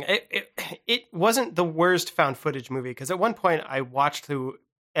something. It wasn't the worst found footage movie because at one point I watched through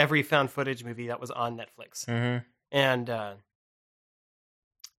every found footage movie that was on Netflix, Mhm.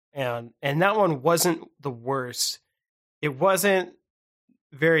 and that one wasn't the worst. It wasn't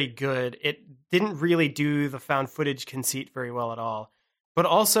very good. It didn't really do the found footage conceit very well at all. But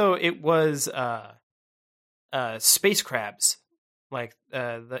also, it was space crabs. Like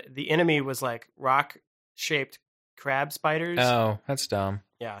the enemy was like rock shaped crab spiders. Oh, that's dumb.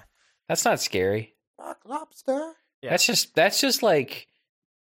 Yeah. That's not scary. Rock lobster. Yeah. That's just like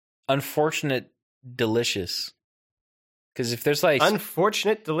unfortunate delicious. Because if there's like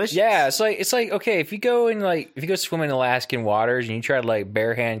Unfortunate delicious. yeah, it's like okay, if you go swim in Alaskan waters and you try to like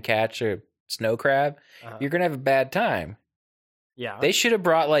bare hand catch a snow crab, Uh-huh. you're gonna have a bad time. Yeah. They should have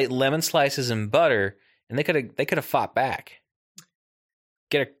brought like lemon slices and butter, and they could have fought back.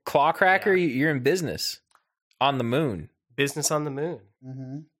 Get a claw cracker, Yeah. you're in business. on the moon. Business on the Moon.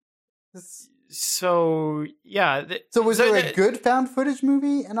 Mm-hmm. So yeah. So was there a good found footage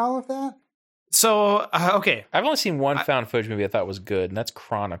movie and all of that? So okay, I've only seen one found footage movie I thought was good, and that's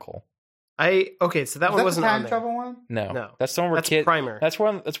Chronicle. so that one wasn't the on time there. travel one? No, that's the one where That's kids. Primer. That's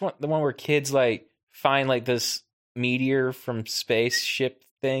the one where kids like find like this meteor from spaceship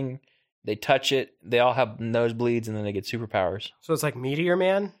thing. They touch it. They all have nosebleeds, and then they get superpowers. So it's like Meteor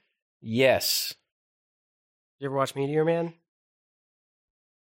Man. Yes. You ever watch Meteor Man?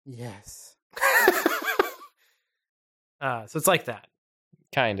 Yes. So it's like that.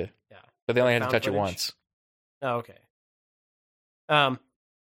 Kind of. Yeah. But they only had to Found touch it footage? once. Oh, okay. All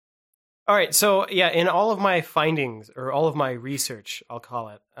right. So yeah, in all of my findings or all of my research, I'll call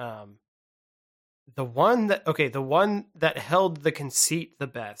it, the one that held the conceit the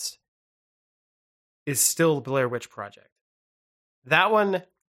best is still Blair Witch Project. That one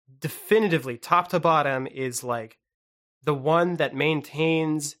definitively, top to bottom, is like the one that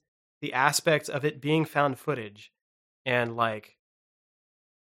maintains the aspects of it being found footage, and like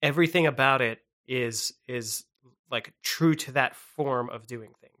everything about it is like true to that form of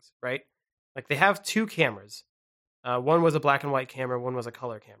doing things, right? Like they have two cameras. One was a black and white camera, one was a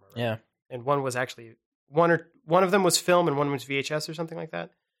color camera, right? Yeah. And one was actually one of them was film and one was VHS or something like that.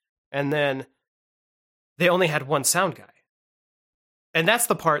 And then they only had one sound guy. And that's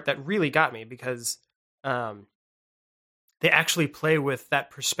the part that really got me, because they actually play with that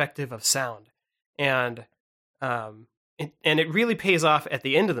perspective of sound, and it really pays off at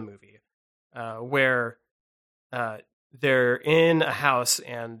the end of the movie, where they're in a house,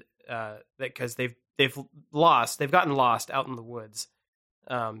 and because they've gotten lost out in the woods,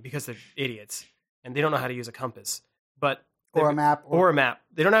 because they're idiots and they don't know how to use a compass, Or a map. or a map.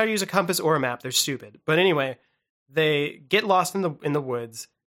 They don't know how to use a compass or a map. They're stupid. But anyway, they get lost in the woods,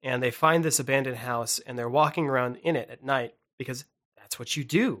 and they find this abandoned house, and they're walking around in it at night because that's what you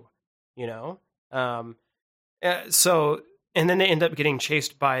do, you know? So, and then they end up getting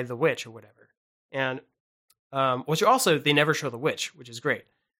chased by the witch or whatever. And they never show the witch, which is great.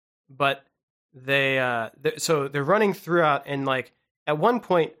 But so they're running throughout, and like at one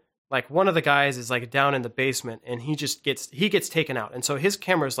point, like one of the guys is like down in the basement, and he gets taken out, and so his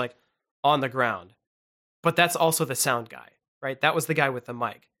camera's like on the ground. But that's also the sound guy, right? That was the guy with the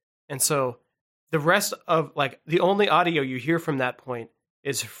mic. And so the rest of like the only audio you hear from that point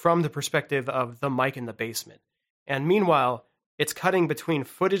is from the perspective of the mic in the basement. And meanwhile, it's cutting between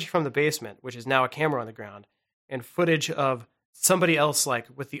footage from the basement, which is now a camera on the ground, and footage of somebody else like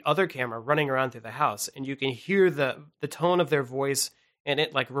with the other camera running around through the house. And you can hear the tone of their voice and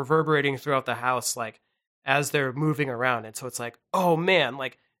it like reverberating throughout the house, like as they're moving around. And so it's like, oh man,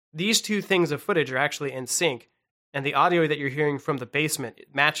 like these two things of footage are actually in sync, and the audio that you're hearing from the basement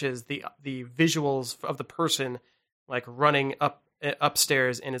matches the visuals of the person like running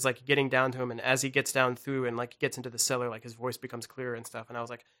upstairs and is like getting down to him, and as he gets down through and like gets into the cellar, like his voice becomes clearer and stuff. And I was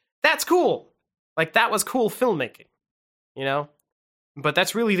like, that's cool. Like that was cool filmmaking, you know? But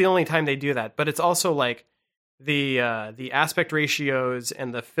that's really the only time they do that. But it's also like the aspect ratios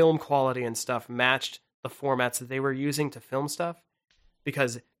and the film quality and stuff matched the formats that they were using to film stuff,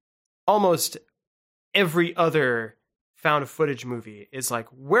 because almost every other found footage movie is like,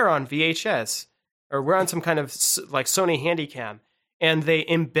 we're on VHS or we're on some kind of like Sony Handycam, and they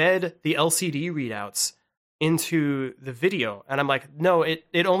embed the LCD readouts into the video. And I'm like, no, it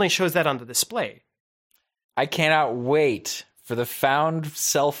only shows that on the display. I cannot wait for the found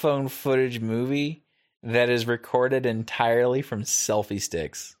cell phone footage movie that is recorded entirely from selfie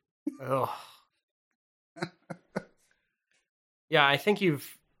sticks. Ugh. Yeah, I think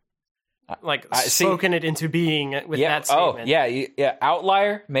you've spoken it into being with that statement. Oh, yeah.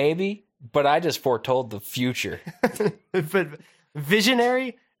 Outlier, maybe, but I just foretold the future. But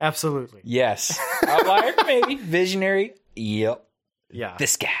visionary, absolutely. Yes. Outlier, maybe. Visionary, yep. Yeah.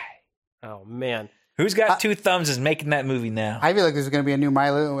 This guy. Oh man, who's got two thumbs is making that movie now? I feel like there's going to be a new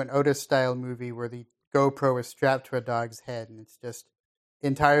Milo and Otis style movie where the GoPro is strapped to a dog's head, and it's just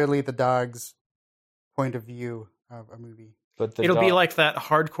entirely the dog's point of view of a movie. But it'll be like that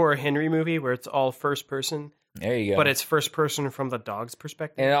Hardcore Henry movie where it's all first person. There you go. But it's first person from the dog's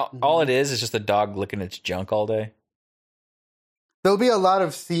perspective. And all it is just a dog licking its junk all day. There'll be a lot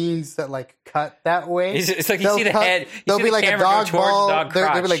of scenes that like cut that way. It's like you see the head. There'll be like a dog ball.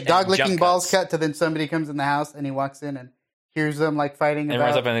 There'll be like dog licking balls cuts. cut to then somebody comes in the house and he walks in and hears them like fighting. And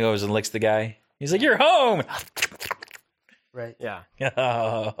runs up and goes and licks the guy. He's like, "You're home." Right. Yeah.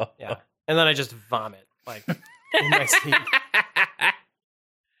 Oh. Yeah. And then I just vomit like in my seat.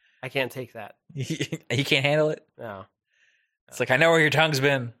 I can't take that. You can't handle it? No. It's like, I know where your tongue's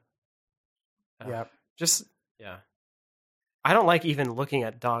been. Yep. Just Yeah. I don't like even looking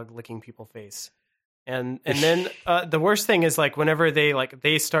at dog licking people's face. And then the worst thing is like whenever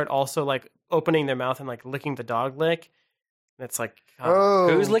they start also like opening their mouth and like licking the dog lick. It's like Oh,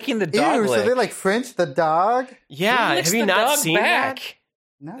 Who's licking the dog Ew, lick? so they like French the dog? yeah, Who licks have you the not dog seen back?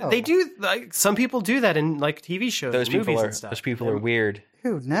 No, that? They do like some people do that in like TV shows, Those and movies people are and stuff. weird.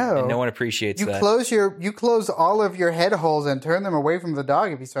 Ew, no. And no one appreciates You that. close all of your head holes and turn them away from the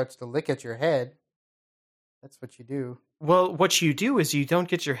dog if he starts to lick at your head. That's what you do. Well, what you do is you don't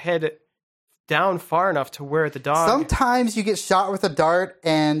get your head down far enough to where the dog. Sometimes you get shot with a dart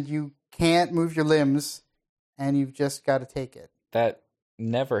and you can't move your limbs, and you've just got to take it. That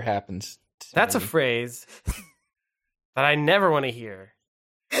never happens. To That's a me. phrase that I never want to hear.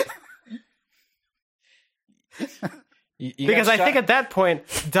 You Because got I think shot- at that point,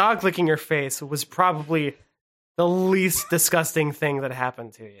 dog licking your face was probably the least disgusting thing that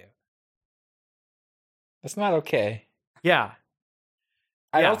happened to you. that's not okay. Yeah.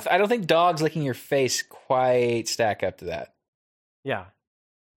 I Yeah. don't think dogs licking your face quite stack up to that. Yeah.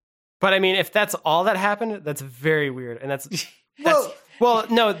 But I mean, if that's all that happened, that's very weird. And that's well,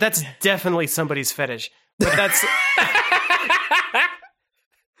 no, that's definitely somebody's fetish. But that's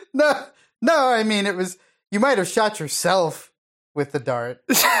No, I mean, it was, you might have shot yourself with the dart.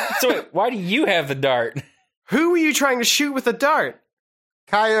 So wait, why do you have the dart? who were you trying to shoot with a dart?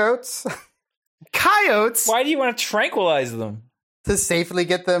 Coyotes Coyotes? Why do you want to tranquilize them? to safely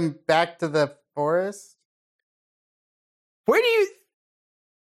get them back to the forest. Where do you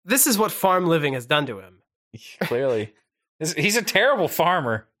This is what farm living has done to him. Clearly. He's a terrible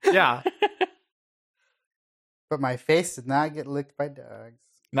farmer. Yeah. But my face did not get licked by dogs.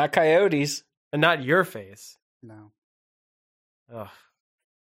 Not coyotes. And not your face. No. Ugh.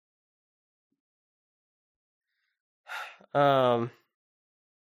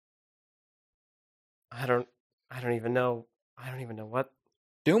 I don't even know. I don't even know what.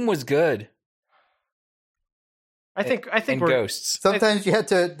 Doom was good. I think And we're ghosts. Sometimes you had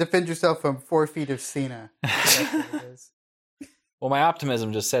to defend yourself from 4 feet of Cena. That's what it is. Well, my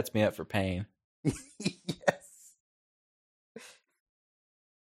optimism just sets me up for pain. Yes.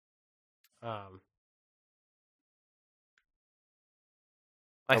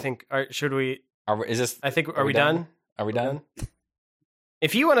 I think should we Are we, is this? I think Are are we we done? done? Are we done?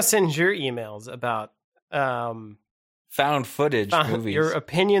 If you want to send your emails about Found footage movies. your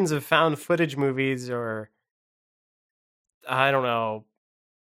opinions of found footage movies, or I don't know,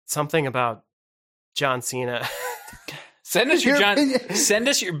 something about John Cena, Send us Your your opinion. Send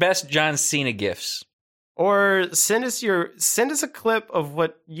us your best John Cena gifs. or send us a clip of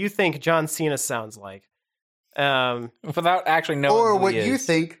what you think John Cena sounds like. Without actually knowing Or who what he you is.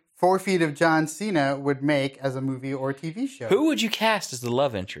 think 4 feet of John Cena would make as a movie or TV show. Who would you cast as the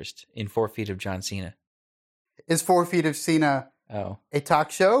love interest in 4 Feet of John Cena? Is 4 feet of Cena Oh. a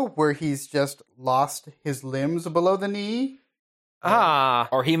talk show where he's just lost his limbs below the knee?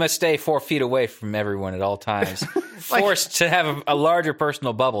 Or he must stay 4 feet away from everyone at all times, forced to have a larger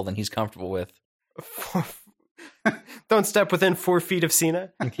personal bubble than he's comfortable with. Don't step within 4 feet of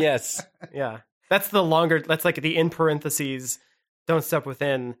Cena. Yes. Yeah, that's like the in parentheses. Don't step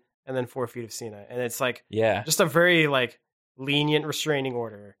within, and then 4 feet of Cena, and it's like Yeah. just a very like lenient restraining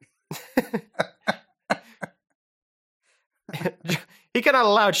order. He cannot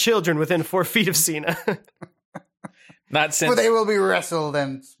allow children within 4 feet of Cena. Not since But they will be wrestled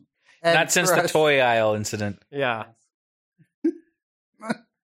and not since the crushed. toy aisle incident. Yeah.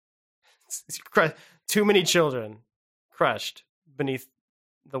 Too many children crushed beneath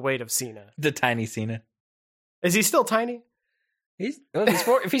the weight of Cena. The tiny Cena. Is he still tiny?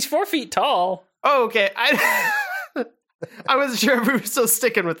 If he's 4 feet tall. Oh, okay. I wasn't sure if we were still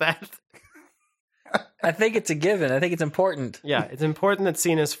sticking with that. I think it's a given. I think it's important. Yeah, it's important that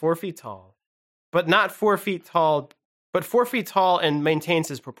Cena's 4 feet tall, but not 4 feet tall, but 4 feet tall and maintains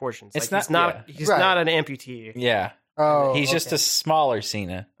his proportions. It's Like, not- he's Right. not an amputee. Yeah. Oh, He's just okay. a smaller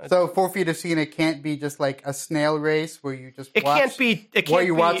Cena. So 4 feet of Cena can't be just like a snail race where you just It watch, can't be. It where can't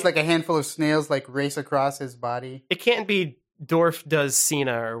you be, watch like a handful of snails like race across his body. It can't be Dorf does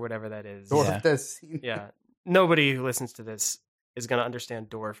Cena or whatever that is. Dorf Yeah. does Cena. Yeah. Nobody who listens to this is going to understand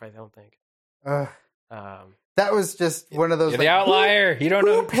Dorf, I don't think. That was just one of those. You're the like, outlier. You don't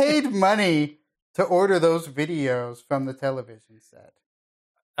Who know. paid money to order those videos from the television set?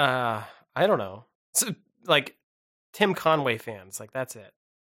 I don't know. So, like Tim Conway fans, like that's it.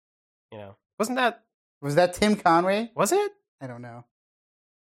 You know, wasn't Was that Tim Conway? it? I don't know.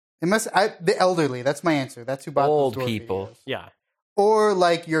 It must. The elderly. That's my answer. That's who bought Old those Dorf people. videos. Yeah. Or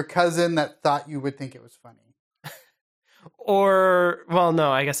like your cousin that thought you would think it was funny. Or, well,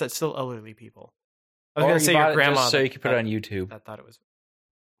 no, I guess that's still elderly people. I was going to say your grandma. Just so you could put it on YouTube. That thought it was.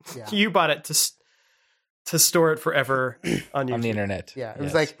 Yeah. You bought it to store it forever on YouTube. On the internet. Yeah, it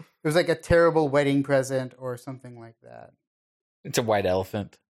Yes. was like a terrible wedding present or something like that. It's a white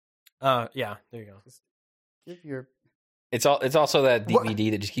elephant. Yeah, there you go. Give your It's also that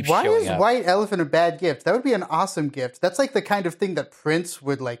DVD that just keeps Why showing is up. white elephant a bad gift? That would be an awesome gift. That's like the kind of thing that Prince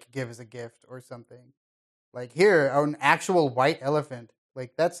would like give as a gift or something. Like here, an actual white elephant.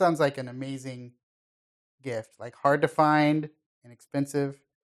 Like that sounds like an amazing gift. Like hard to find, inexpensive.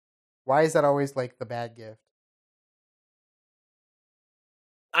 Why is that always like the bad gift?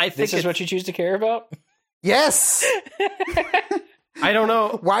 I think This is what you choose to care about? Yes. I don't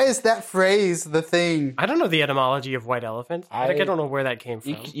know. Why is that phrase the thing? I don't know the etymology of white elephant. I don't know where that came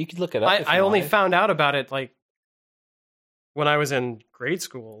from. You could look it up. I only found out about it like when I was in grade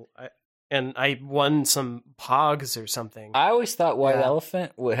school, and I won some pogs or something. I always thought white Yeah.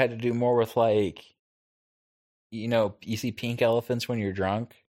 elephant had to do more with like, you see pink elephants when you're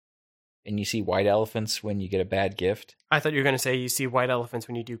drunk, and you see white elephants when you get a bad gift. I thought you were going to say you see white elephants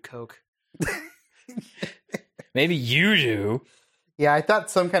when you do coke. Maybe you do. Yeah, I thought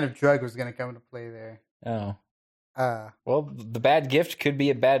some kind of drug was going to come into play there. Oh, Uh, well, the bad gift could be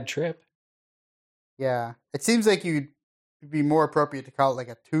a bad trip. yeah. It seems like you'd be more appropriate to call it like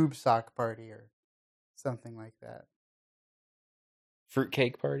a tube sock party or something like that.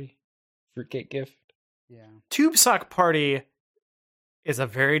 Fruitcake party, fruitcake gift. Yeah. Tube sock party is a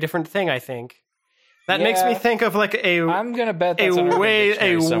very different thing, I think. That makes me Yeah. think of like I'm gonna bet that's a on Urban way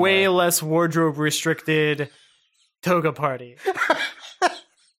Dictionary somewhere. less wardrobe restricted toga party.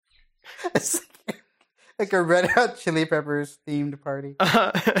 It's like a Red Hot Chili Peppers themed party.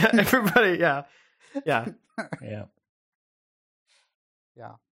 Everybody, yeah. Yeah. Yeah.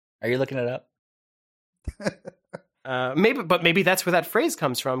 Are you looking it up? Maybe that's where that phrase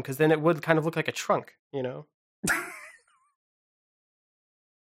comes from, because then it would kind of look like a trunk, you know?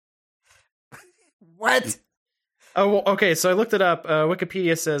 What? Oh, well, okay, so I looked it up.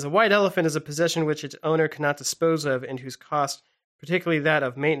 Wikipedia says, a white elephant is a possession which its owner cannot dispose of and whose cost, particularly that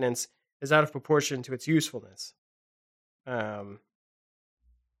of maintenance, is out of proportion to its usefulness.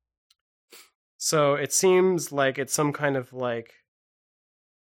 So it seems like it's some kind of like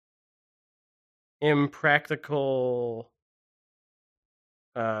impractical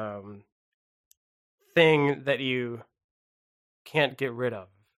thing that you can't get rid of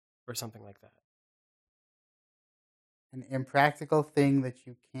or something like that. An impractical thing that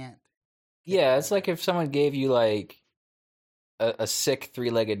you can't. Yeah, it's like if someone gave you like a sick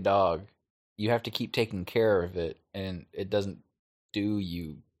 3-legged dog, you have to keep taking care of it, and it doesn't do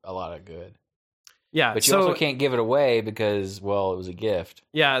you a lot of good. Yeah, But you also can't give it away because, well, it was a gift.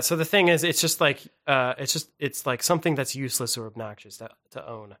 Yeah, so the thing is, it's like something that's useless or obnoxious to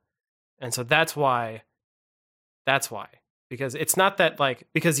own, and so that's why, because it's not that like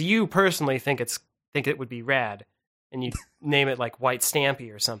because you personally think it would be rad, and you name it like White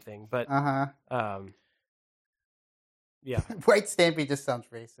Stampy or something, but yeah, White Stampy just sounds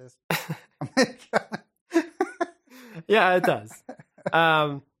racist. yeah, it does,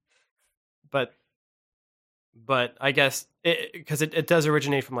 but I guess because it does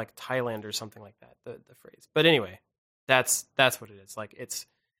originate from like Thailand or something like that, the phrase. But anyway, that's what it is. Like it's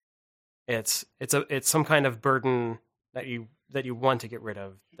some kind of burden that you want to get rid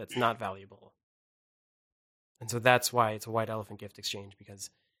of that's not valuable. And so that's why it's a white elephant gift exchange, because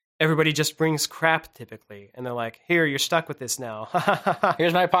everybody just brings crap typically, and they're like, "Here, you're stuck with this now."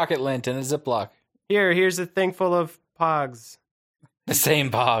 Here's my pocket lint in a Ziploc. Here's a thing full of pogs. The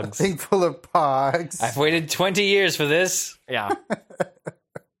same pogs. Thing full of pogs. I've waited 20 years for this. Yeah.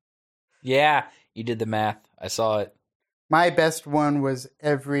 Yeah, you did the math. I saw it. My best one was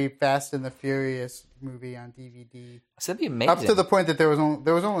every Fast and the Furious movie on DVD. That'd be amazing. Up to the point that there was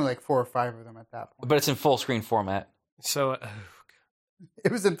only like 4 or 5 of them at that point. But it's in full screen format. So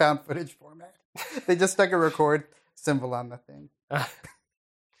It was in found footage format. They just stuck a record symbol on the thing.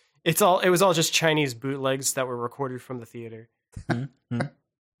 it was all just Chinese bootlegs that were recorded from the theater. Mm-hmm.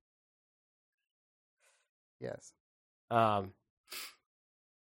 Yes.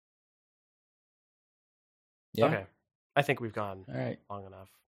 Yeah. Okay. I think we've gone All right. long enough.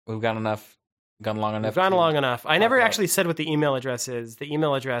 We've gone long enough. We've gone long enough. I never about- actually said what the email address is. The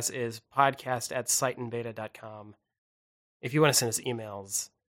email address is podcast@siteandbeta.com. If you want to send us emails,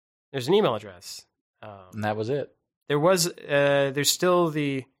 there's an email address. And that was it. There's still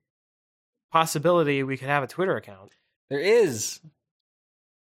the possibility we could have a Twitter account. There is.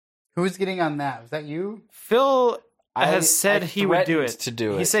 Who's getting on that? Was that you? Phil I has said he would do threatened it. to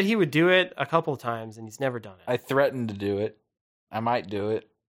do He it. said he would do it a couple times, and he's never done it. I threatened to do it. I might do it.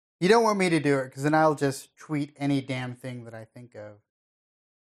 You don't want me to do it because then I'll just tweet any damn thing that I think of.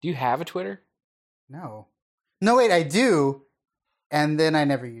 Do you have a Twitter? No. No, wait, I do. And then I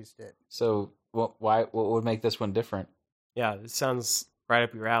never used it. So what would make this one different? Yeah, this sounds right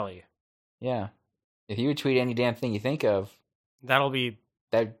up your alley. Yeah. If you would tweet any damn thing you think of, That'll be...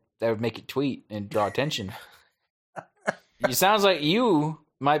 that would make it tweet and draw attention. It sounds like you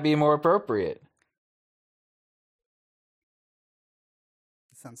might be more appropriate.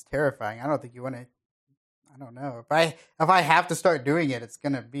 It sounds terrifying. I don't think you want to... I don't know. If I have to start doing it, it's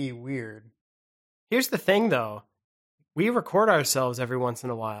going to be weird. Here's the thing, though. We record ourselves every once in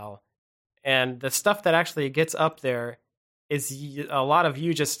a while, and the stuff that actually gets up there is a lot of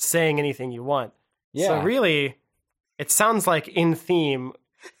you just saying anything you want. Yeah. So really, it sounds like in theme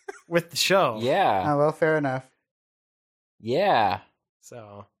with the show. Yeah. Oh, well, fair enough. Yeah.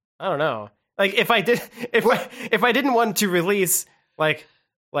 So I don't know. Like if I didn't want to release like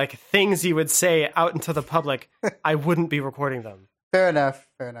things you would say out into the public, I wouldn't be recording them. Fair enough.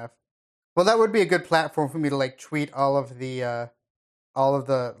 Well, that would be a good platform for me to like tweet all of the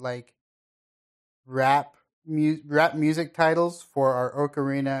like rap music titles for our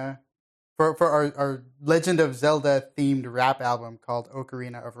Ocarina, for our Legend of Zelda themed rap album called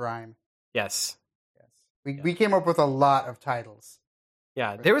Ocarina of Rhyme. Yes. We came up with a lot of titles.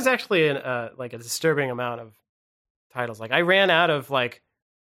 Yeah, there was actually a disturbing amount of titles. Like I ran out of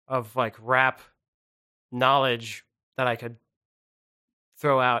rap knowledge that I could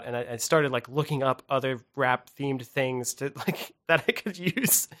throw out, and I started like looking up other rap themed things to like that I could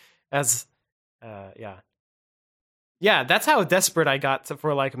use as yeah. That's how desperate I got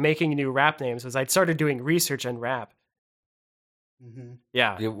for like making new rap names. Was I'd started doing research on rap. Mm-hmm.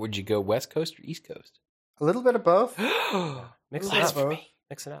 Yeah. Would you go West Coast or East Coast? A little bit of both. Mix it Blasphemy. up.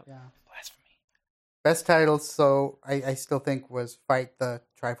 Mix it up. Yeah. Blasphemy. Best titles, so I still think was Fight the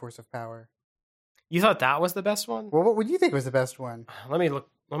Triforce of Power. You thought that was the best one? Well, what would you think was the best one? Let me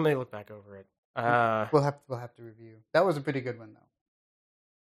look back over it. We'll have to review. That was a pretty good one though.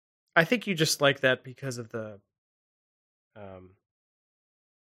 I think you just like that because of the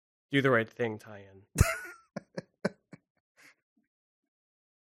Do the Right Thing tie-in.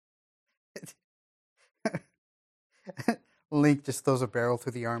 Link just throws a barrel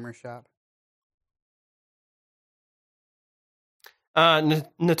through the armor shop.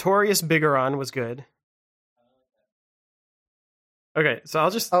 Notorious Bigoron was good. Okay, so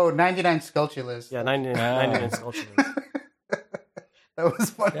I'll just... 99 Skulltulas. Yeah, 99 Skulltulas. That was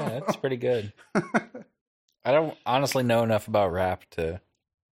fun. Yeah, that's pretty good. I don't honestly know enough about rap to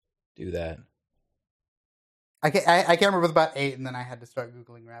do that. I can't remember about 8, and then I had to start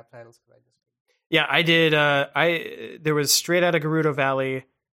Googling rap titles because I just... Yeah, I did. There was Straight Outta Gerudo Valley,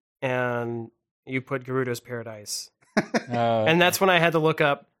 and you put Gerudo's Paradise. And that's when I had to look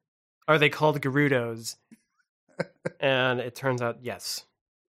up, are they called Gerudos? And it turns out, yes.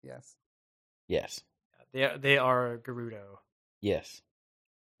 Yes. Yes. They are Gerudo. Yes.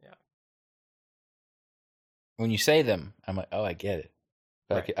 Yeah. When you say them, I'm like, oh, I get it.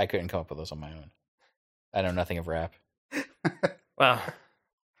 But Right. I couldn't come up with those on my own. I know nothing of rap. Well,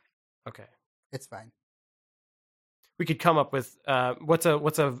 okay. It's fine. We could come up with what's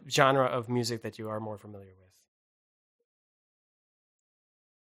a genre of music that you are more familiar with?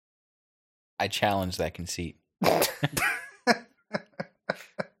 I challenge that conceit.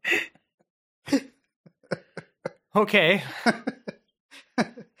 Okay.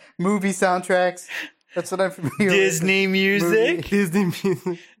 Movie soundtracks. That's what I'm familiar with. Disney music? Disney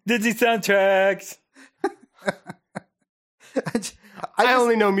music. Disney soundtracks. I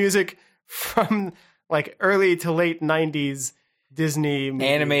only know music from like early to late 90s Disney movies.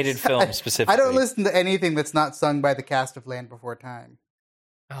 Animated film specifically. I don't listen to anything that's not sung by the cast of Land Before Time.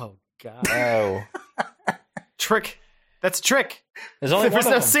 Oh, God. Oh. Trick. That's Trick. There's only one There's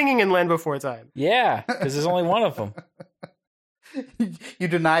of no them. singing in Land Before Time. Yeah, because there's only one of them. You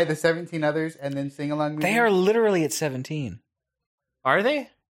deny the 17 others and then sing along with They them? are literally at 17. Are they?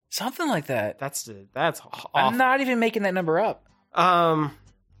 Something like that. That's awful. I'm not even making that number up.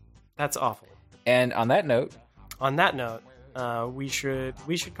 That's awful. And on that note, On that note, we should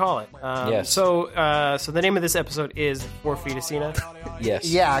call it. Yes. So the name of this episode is 4 Feet of Cena. yes.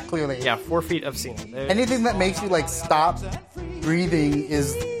 Yeah, clearly. Yeah, 4 Feet of Cena. Anything that makes you like stop breathing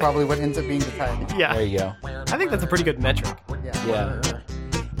is probably what ends up being the title. Yeah, There you go. I think that's a pretty good metric. Yeah. Yeah.